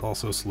best and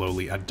also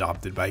slowly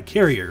adopted by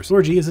carriers.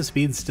 4G is a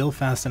speed still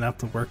fast enough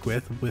to work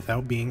with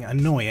without being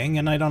annoying,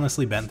 and I'd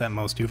honestly bet that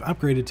most who've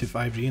upgraded to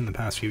 5G in the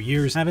past few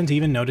years haven't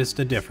even noticed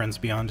a difference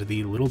beyond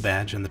the little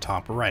badge in the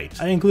top right.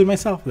 I include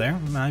myself there.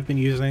 I've been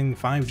using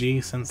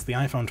 5G since the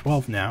iPhone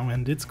 12 now,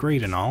 and it's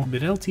great and all,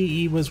 but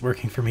LTE was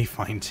working for me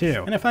fine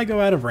too. And if I go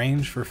out of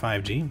range for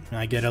 5G,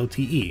 I get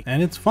LTE,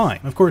 and it's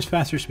fine. Of course,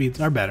 faster speeds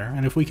are better,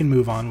 and if we can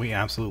move on, we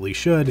absolutely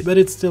should, but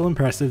it's still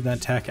impressive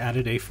that tech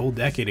added a full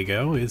decade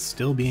ago is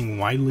still being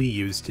widely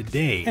used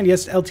today. And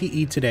yes,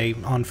 LTE today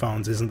on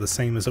phones isn't the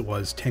same as it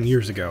was 10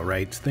 years ago,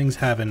 right? Things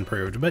have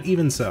improved, but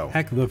even so,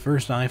 heck, the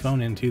first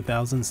iPhone in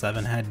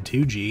 2007 had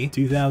 2G,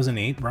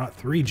 2008 brought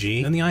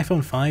 3G, and the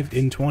iPhone 5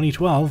 in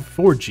 2012,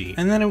 4G.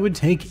 And then it would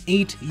take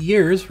 8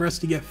 years for us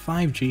to get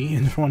 5G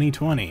in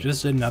 2020.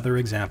 Just another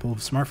example of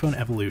smartphone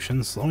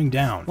evolution slowing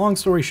down. Long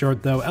story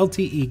short though,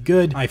 LTE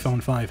good,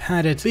 iPhone 5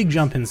 had it, big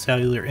jump in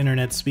cellular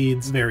internet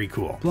speeds, very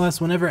cool.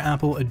 Plus, whenever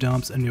Apple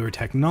adopts a newer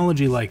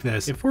technology like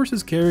this, it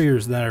forces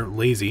carriers that are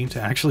lazy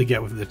to actually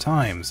get with the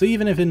times. So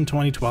even if in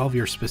 2012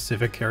 your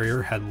specific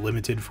carrier had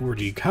limited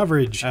 4G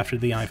coverage after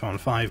the iPhone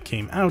 5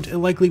 came out, it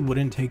likely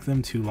wouldn't take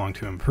them too long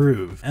to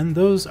improve. And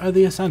those are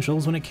the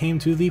essentials when it came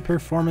to the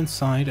performance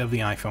side of the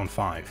iPhone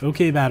 5.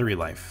 Okay battery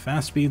life,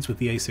 fast speeds with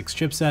the A6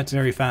 chipset,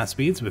 very fast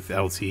speeds with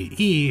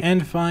LTE,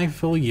 and 5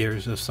 full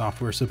years of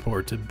software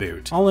support to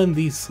boot. All in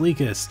the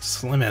sleekest,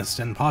 slimmest,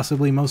 and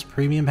possibly most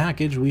premium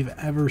package we've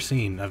ever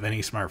seen of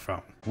any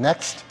smartphone.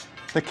 Next,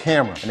 The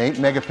camera, an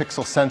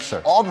 8-megapixel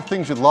sensor. All the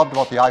things you loved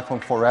about the iPhone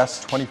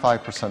 4S,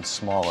 25%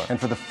 smaller. And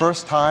for the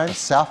first time, a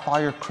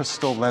sapphire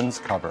crystal lens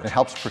cover. It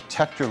helps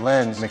protect your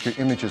lens, make your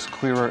images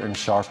clearer and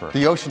sharper.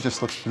 The ocean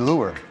just looks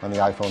bluer on the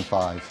iPhone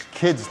 5.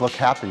 Kids look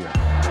happier.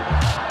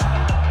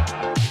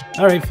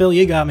 Alright Phil,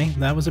 you got me.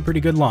 That was a pretty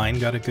good line,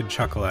 got a good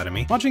chuckle out of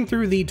me. Watching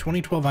through the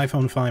 2012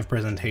 iPhone 5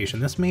 presentation,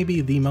 this may be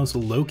the most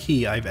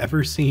low-key I've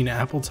ever seen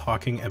Apple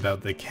talking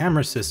about the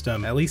camera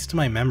system, at least to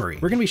my memory.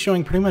 We're going to be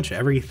showing pretty much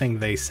everything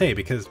they say,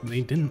 because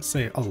they didn't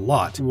say a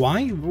lot.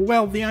 Why?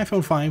 Well, the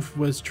iPhone 5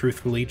 was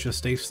truthfully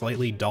just a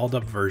slightly dolled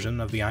up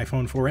version of the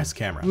iPhone 4S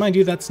camera. Mind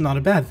you, that's not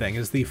a bad thing,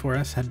 as the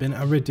 4S had been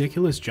a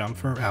ridiculous jump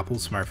for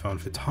Apple's smartphone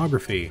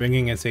photography,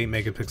 bringing its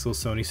 8-megapixel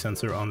Sony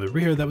sensor on the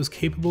rear that was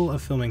capable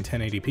of filming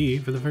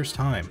 1080p for the first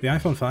time. The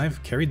iPhone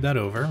 5 carried that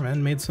over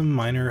and made some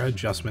minor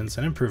adjustments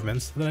and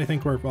improvements that I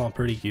think we're all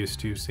pretty used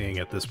to seeing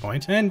at this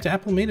point. And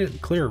Apple made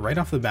it clear right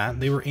off the bat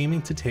they were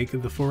aiming to take the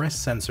 4S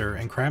sensor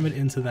and cram it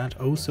into that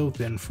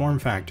oh-so-thin form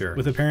factor,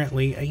 with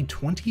apparently a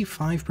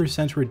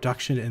 25%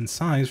 reduction in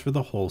size for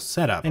the whole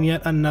setup. And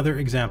yet another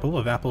example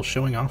of Apple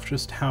showing off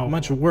just how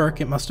much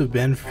work it must have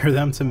been for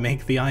them to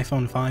make the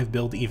iPhone 5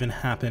 build even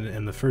happen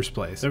in the first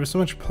place. There was so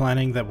much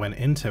planning that went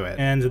into it,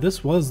 and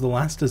this was the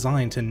last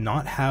design to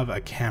not have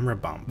a camera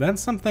bump.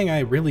 That's something I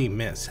really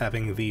miss,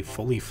 having the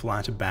fully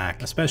flat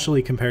back,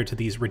 especially compared to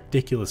these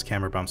ridiculous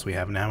camera bumps we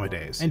have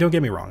nowadays. And don't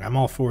get me wrong, I'm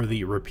all for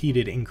the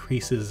repeated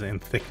increases in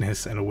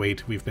thickness and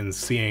weight we've been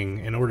seeing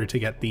in order to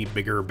get the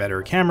bigger,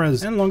 better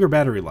cameras and longer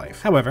battery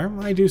life. However,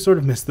 I do sort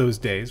of miss those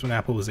days when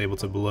Apple was able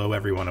to blow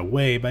everyone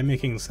away by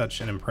making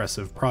such an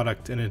impressive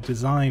product in a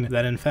design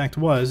that in fact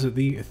was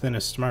the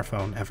thinnest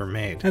smartphone ever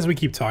made. As we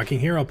keep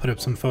talking here, I'll put up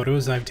some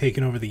photos I've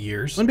taken over the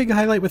years. One big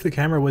highlight with the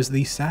camera was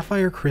the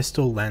sapphire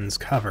crystal lens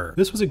cover.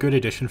 This was a good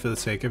addition for the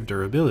sake of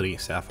durability.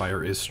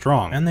 Sapphire is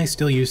strong, and they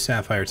still use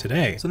sapphire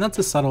today, so that's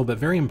a subtle but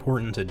very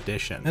important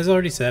addition. As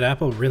already said,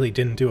 Apple really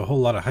didn't do a whole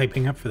lot of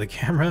hyping up for the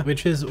camera,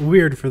 which is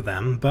weird for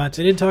them, but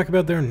they did talk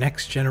about their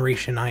next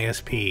generation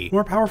ISP.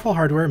 More powerful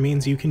hardware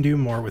means you can do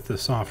more with the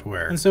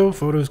software, and so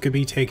photos could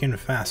be taken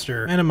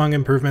faster, and among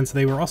improvements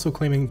they were also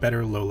claiming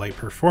better low-light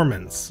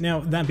performance.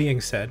 Now, that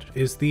being said,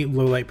 is the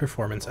low-light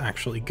performance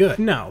actually good?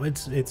 No,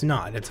 it's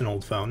not. It's an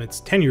old phone, it's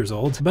 10 years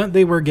old, but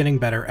they were getting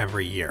better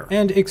every year.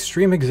 And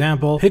extreme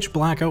example, pitch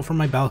black out from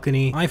my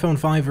balcony, iPhone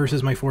 5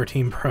 versus my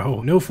 14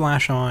 Pro, no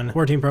flash on,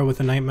 14 Pro with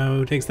the night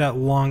mode, takes that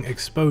long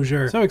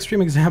exposure. So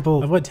extreme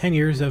example of what 10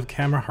 years of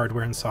camera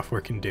hardware and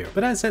software can do.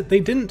 But as said, they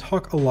didn't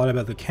talk a lot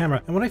about the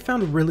camera, and what I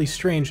found really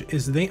strange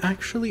is they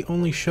actually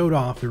only showed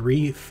off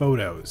 3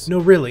 photos. No,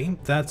 really,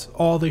 that's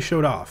all they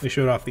showed off. They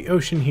showed off the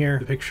ocean here,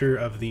 the picture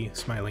of the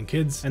smiling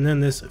kids, and then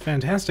this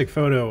fantastic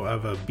photo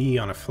of a bee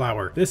on a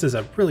flower. This is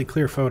a really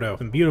clear photo,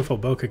 some beautiful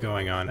bokeh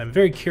going on. I'm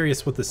very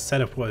curious what the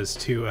setup was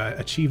to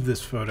achieve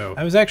this photo.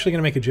 I was actually going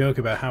to make a joke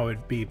about how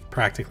it'd be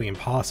practically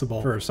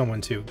impossible for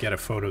someone to get a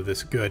photo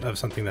this good of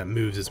something that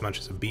moves as much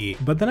as a bee.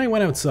 But then I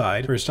went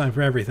outside, first time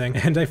for everything,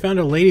 and I found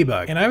a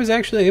ladybug, and I was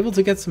actually able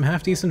to get some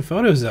half-decent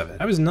photos of it.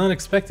 I was not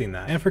expecting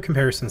that. And for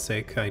comparison's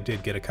sake, I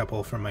did get a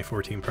couple from my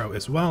 14 Pro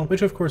as well,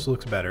 which of course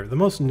looks better. The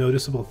most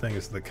noticeable thing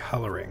is the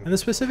coloring. And the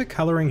specific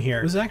coloring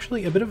here was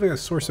actually a bit of a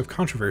source of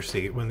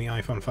controversy when the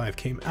iPhone 5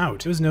 came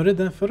out. It was noted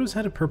that photos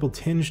had a purple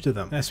tinge to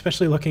them,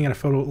 especially looking at a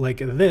photo like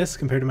this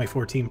compared to my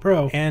 14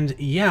 Pro, and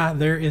yeah,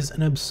 there is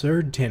an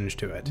absurd tinge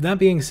to it. That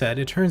being said,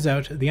 it turns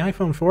out the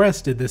iPhone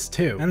 4S did this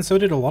too, and so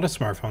did a lot of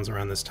smartphones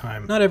around this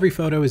time. Not every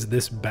photo is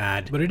this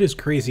bad, but it is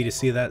crazy to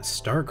see that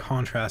stark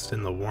contrast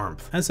in the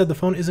warmth. As said, the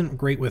phone isn't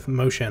great with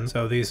motion,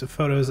 so these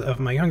photos of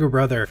my younger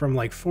brother from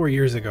like 4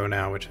 years ago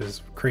now, which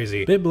is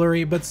crazy. Bit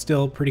blurry, but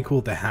still pretty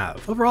cool to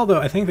have. Overall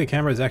though, I think the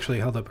camera has actually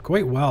held up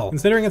quite well.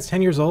 Considering it's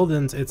 10 years old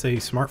and it's a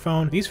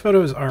smartphone, these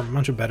photos are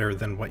much better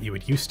than what you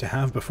would used to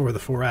have before the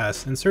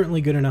 4S, and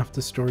certainly good enough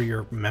to store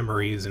your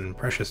memories and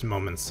precious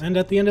moments. And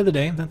at the end of the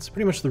day, that's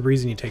pretty much the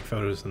reason you take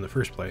photos in the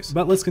first place.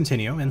 But let's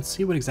continue and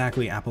see what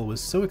exactly Apple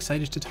was so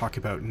excited to talk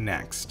about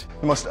next.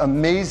 The most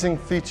amazing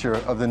feature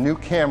of the new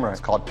camera is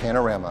called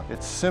Panorama.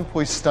 It's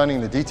simply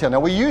stunning, the detail. Now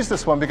we use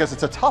this one because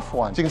it's a tough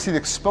one. So you can see the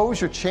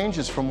exposure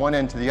changes from one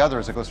end to the other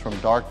as it goes from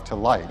dark to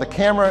light. The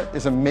camera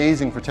is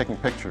amazing for taking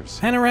pictures.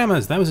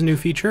 Panoramas, that was a new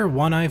feature,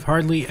 one I've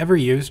hardly ever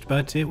used,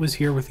 but it was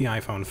here with the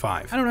iPhone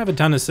 5. I don't have a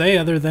ton to say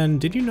other than,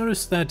 did you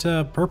notice that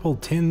purple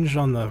tinge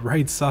on the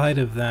right side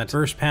of that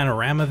first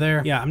panorama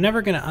there? Yeah, I'm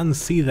never gonna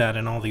unsee that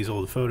in all these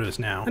old photos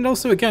now. And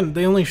also, again,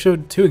 they only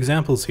showed 2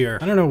 examples here.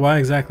 I don't know why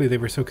exactly they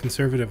were so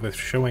conservative with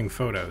showing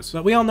photos,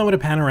 but we all know what a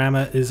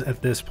panorama is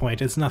at this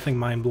point. It's nothing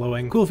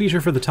mind-blowing. Cool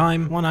feature for the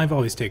time, one I've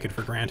always taken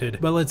for granted,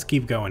 but let's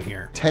keep going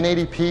here.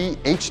 1080p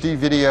HD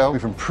video.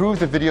 We've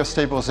improved the video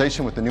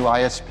stabilization with the new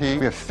ISP.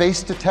 We have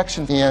face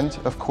detection, and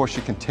of course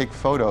you can take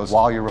photos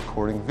while you're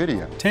recording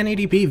video.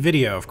 1080p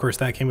video, of course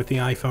that came with the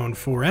iPhone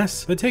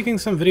 4S, but taking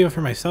some video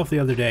for myself the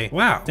other day,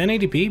 wow,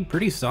 1080p,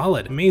 pretty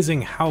solid.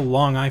 Amazing how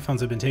long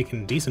iPhones have been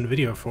taking decent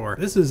video for.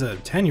 This is a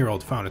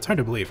 10-year-old phone, it's hard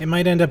to believe. It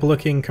might end up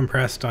looking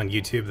compressed on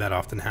YouTube, that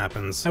often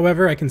happens.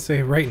 However, I can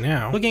say right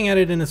now, looking at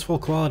it in its full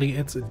quality,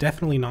 it's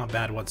definitely not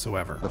bad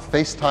whatsoever. The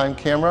FaceTime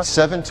camera,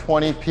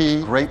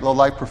 720p, great low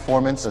light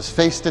performance, there's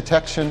face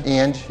detection,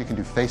 and you can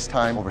do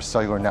FaceTime over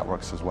cellular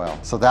networks as well.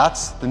 So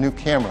that's the new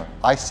camera.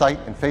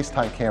 iSight and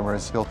FaceTime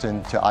cameras built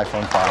into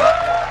iPhone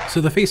 5.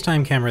 So the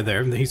FaceTime camera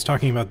there, he's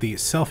talking about the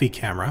selfie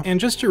camera. And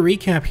just to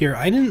recap here,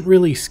 I didn't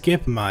really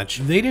skip much.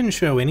 They didn't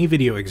show any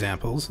video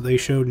examples, they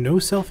showed no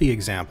selfie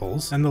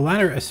examples, and the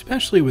latter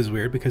especially was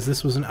weird because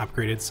this was an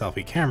upgraded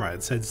selfie camera.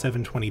 It said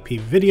 720p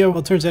video, well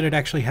it turns out it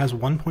actually has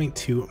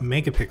 1.2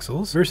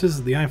 megapixels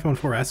versus the iPhone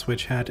 4S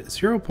which had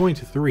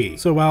 0.3.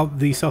 So while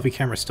the selfie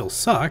camera still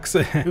sucks,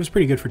 it was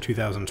pretty good for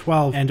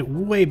 2012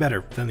 and way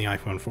better than the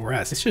iPhone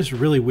 4S. It's just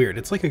really weird.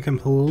 It's like a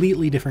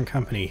completely different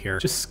company here,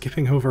 just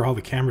skipping over all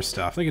the camera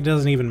stuff. Like it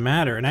doesn't even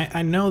matter. And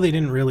I know they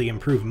didn't really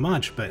improve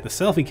much, but the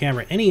selfie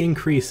camera, any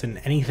increase in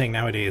anything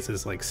nowadays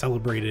is like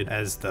celebrated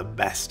as the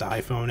best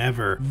iPhone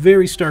ever.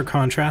 Very stark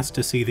contrast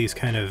to see these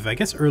kind of, I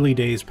guess, early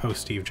days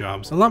post Steve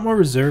Jobs. A lot more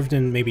reserved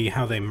in maybe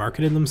how they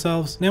marketed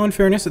themselves. Now in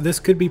fairness, this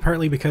could be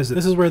partly because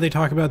this is where they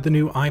talk about the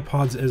new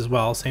iPods as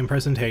well, same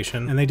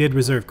presentation, and they did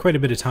reserve quite a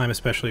bit of time,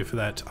 especially for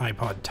that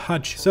iPod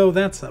Touch. So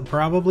that's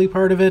probably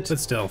part of it, but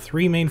still,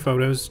 3 main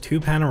photos, 2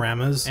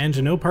 panoramas,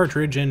 and no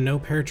partridge and no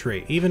pear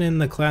tree. Even in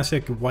the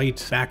classic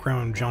white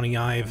background Johnny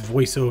Ive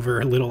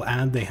voiceover little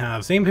ad they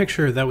have, same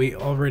picture that we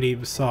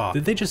already saw.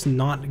 Did they just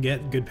not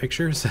get good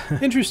pictures?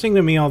 Interesting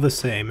to me all the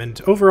same,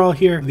 and overall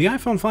here, the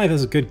iPhone 5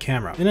 has a good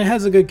camera. And it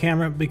has a good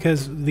camera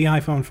because the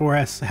iPhone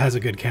 4S has a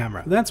good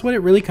camera. That's what it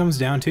really comes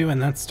down to,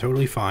 and that's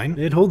totally fine.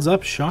 It holds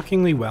up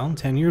shockingly well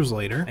 10 years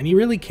later, and you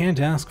really can't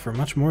ask for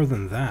much more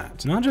than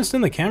that. Not just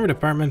in the camera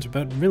department,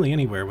 but really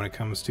anywhere when it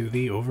comes to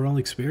the overall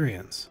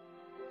experience.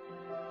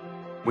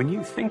 When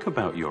you think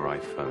about your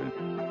iPhone,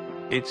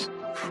 it's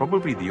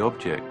probably the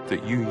object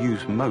that you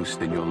use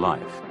most in your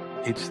life.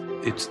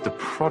 It's the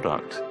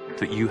product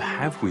that you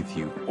have with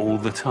you all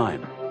the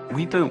time.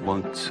 We don't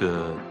want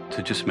to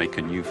just make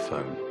a new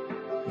phone.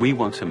 We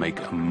want to make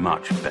a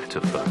much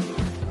better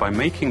phone. By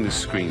making the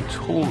screen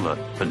taller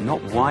but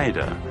not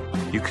wider,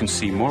 you can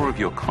see more of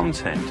your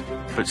content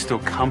but still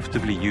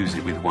comfortably use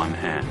it with one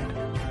hand.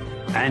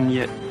 And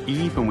yet,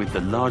 even with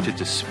the larger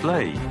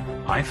display,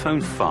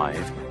 iPhone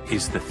 5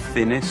 is the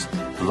thinnest,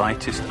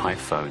 lightest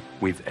iPhone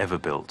we've ever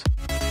built.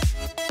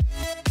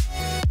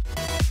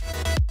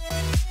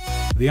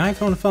 The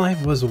iPhone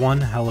 5 was one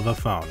hell of a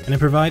phone, and it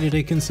provided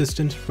a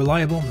consistent,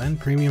 reliable, and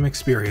premium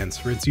experience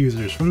for its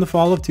users from the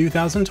fall of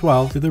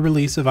 2012 to the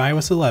release of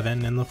iOS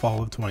 11 in the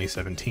fall of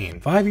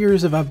 2017. 5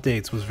 years of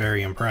updates was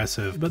very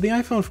impressive, but the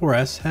iPhone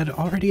 4S had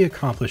already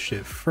accomplished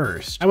it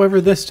first. However,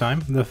 this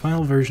time, the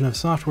final version of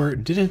software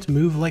didn't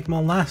move like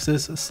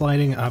molasses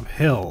sliding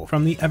uphill.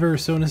 From the ever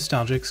so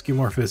nostalgic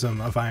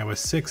skeuomorphism of iOS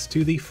 6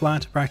 to the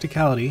flat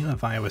practicality of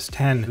iOS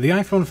 10, the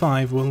iPhone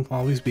 5 will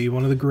always be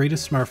one of the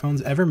greatest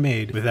smartphones ever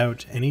made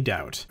without any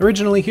doubt.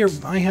 Originally here,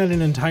 I had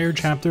an entire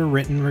chapter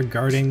written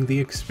regarding the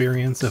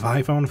experience of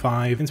iPhone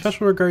 5, in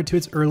special regard to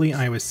its early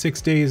iOS 6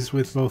 days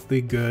with both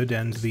the good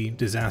and the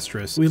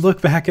disastrous. We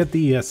look back at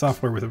the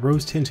software with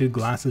rose-tinted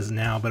glasses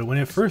now, but when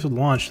it first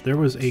launched, there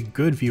was a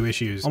good few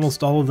issues,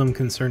 almost all of them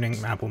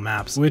concerning Apple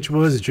Maps, which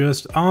was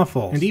just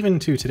awful. And even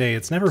to today,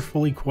 it's never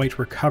fully quite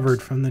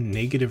recovered from the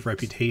negative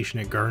reputation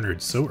it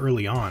garnered so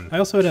early on. I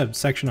also had a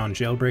section on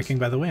jailbreaking,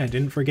 by the way, I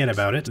didn't forget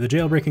about it. The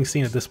jailbreaking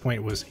scene at this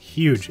point was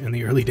huge in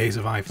the early days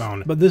of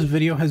iPhone, but this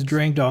video has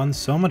dragged on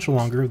so much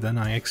longer than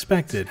I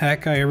expected.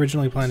 Heck, I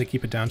originally planned to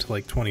keep it down to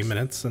like 20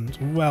 minutes,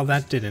 and well,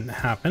 that didn't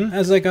happen.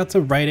 As I got to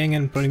writing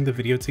and putting the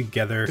video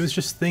together, it was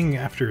just thing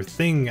after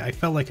thing I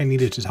felt like I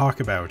needed to talk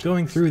about.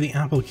 Going through the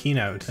Apple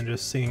keynote and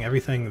just seeing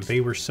everything they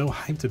were so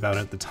hyped about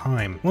at the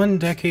time. 1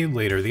 decade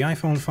later, the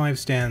iPhone 5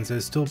 stands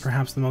as still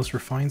perhaps the most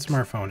refined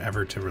smartphone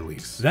ever to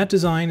release. That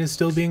design is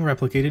still being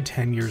replicated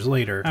 10 years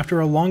later,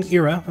 after a long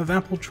era of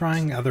Apple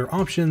trying other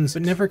options,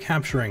 but never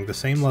capturing the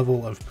same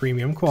level of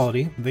premium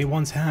quality they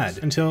once had,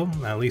 until,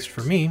 at least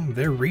for me,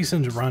 their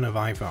recent run of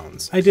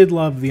iPhones. I did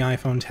love the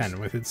iPhone 10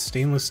 with its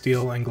stainless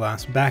steel and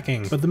glass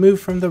backing, but the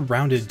move from the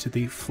rounded to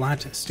the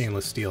flat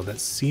stainless steel that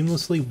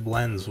seamlessly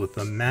blends with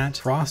the matte,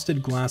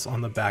 frosted glass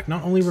on the back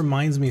not only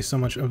reminds me so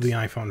much of the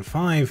iPhone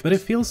 5, but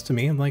it feels to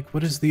me like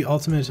what is the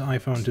ultimate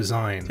iPhone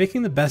design,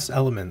 taking the best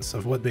elements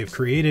of what they've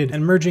created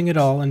and merging it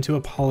all into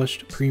a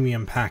polished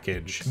premium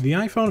package. The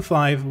iPhone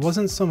 5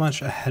 wasn't so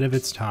much ahead of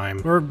its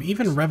time, or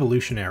even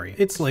revolutionary.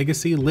 Its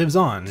legacy lives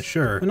on,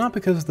 sure, but not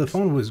because the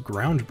phone was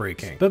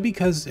groundbreaking, but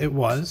because it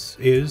was,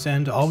 is,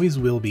 and always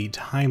will be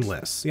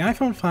timeless. The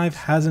iPhone 5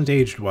 hasn't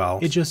aged well,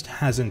 it just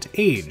hasn't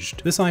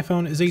aged. This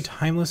iPhone is a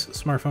timeless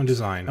smartphone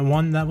design, and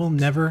one that will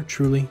never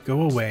truly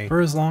go away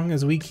for as long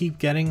as we keep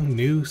getting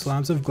new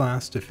slabs of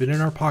glass to fit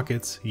in our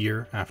pockets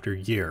year after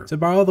year. To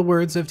borrow the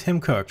words of Tim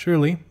Cook,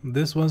 surely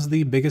this was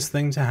the biggest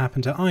thing to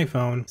happen to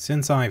iPhone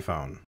since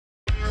iPhone.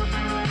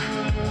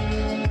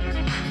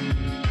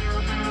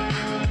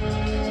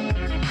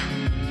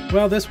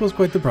 Well, this was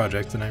quite the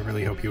project, and I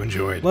really hope you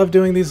enjoyed. Love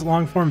doing these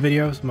long-form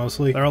videos,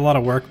 mostly. They're a lot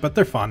of work, but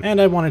they're fun,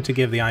 and I wanted to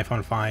give the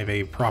iPhone 5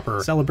 a proper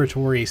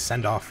celebratory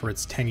send-off for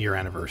its 10-year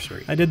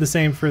anniversary. I did the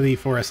same for the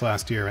 4S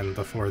last year and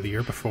the 4 the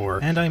year before,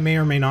 and I may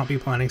or may not be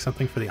planning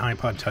something for the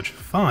iPod Touch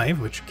 5,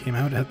 which came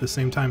out at the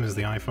same time as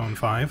the iPhone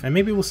 5, and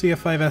maybe we'll see a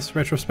 5S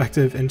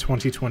retrospective in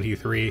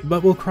 2023,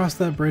 but we'll cross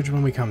that bridge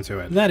when we come to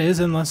it. That is,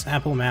 unless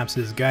Apple Maps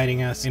is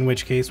guiding us, in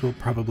which case we'll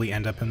probably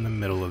end up in the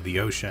middle of the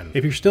ocean.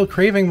 If you're still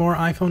craving more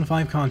iPhone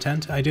 5 content,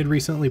 I did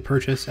recently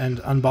purchase and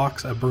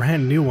unbox a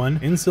brand new one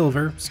in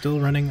silver, still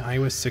running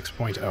iOS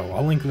 6.0.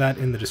 I'll link that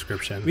in the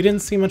description. We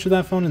didn't see much of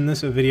that phone in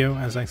this video,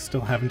 as I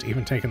still haven't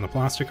even taken the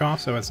plastic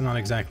off, so it's not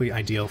exactly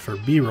ideal for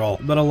B-roll,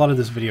 but a lot of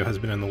this video has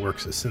been in the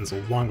works since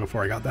long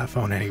before I got that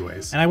phone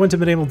anyways. And I wouldn't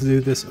have been able to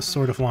do this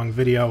sort of long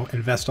video,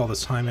 invest all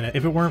this time in it,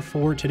 if it weren't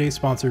for today's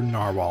sponsor,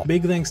 Narwal.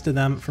 Big thanks to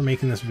them for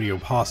making this video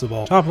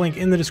possible. Top link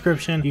in the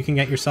description. You can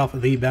get yourself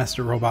the best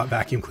robot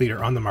vacuum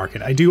cleaner on the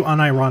market. I do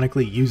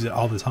unironically use it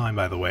all the time,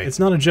 by the way. It's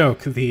not a joke.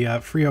 The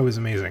Freo is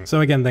amazing.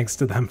 So again, thanks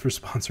to them for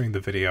sponsoring the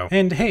video.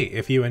 And hey,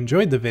 if you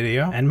enjoyed the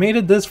video and made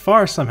it this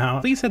far somehow,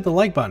 please hit the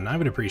like button. I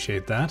would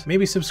appreciate that.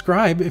 Maybe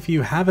subscribe if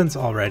you haven't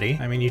already.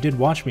 I mean, you did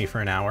watch me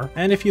for an hour.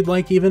 And if you'd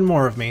like even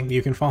more of me,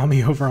 you can follow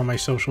me over on my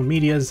social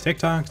medias,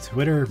 TikTok,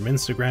 Twitter,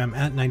 Instagram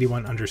at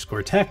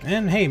 91_tech.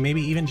 And hey,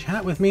 maybe even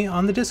chat with me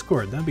on the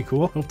Discord. That'd be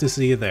cool. Hope to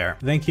see you there.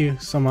 Thank you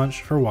so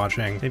much for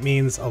watching. It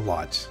means a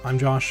lot. I'm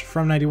Josh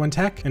from 91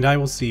 Tech, and I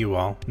will see you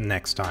all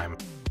next time.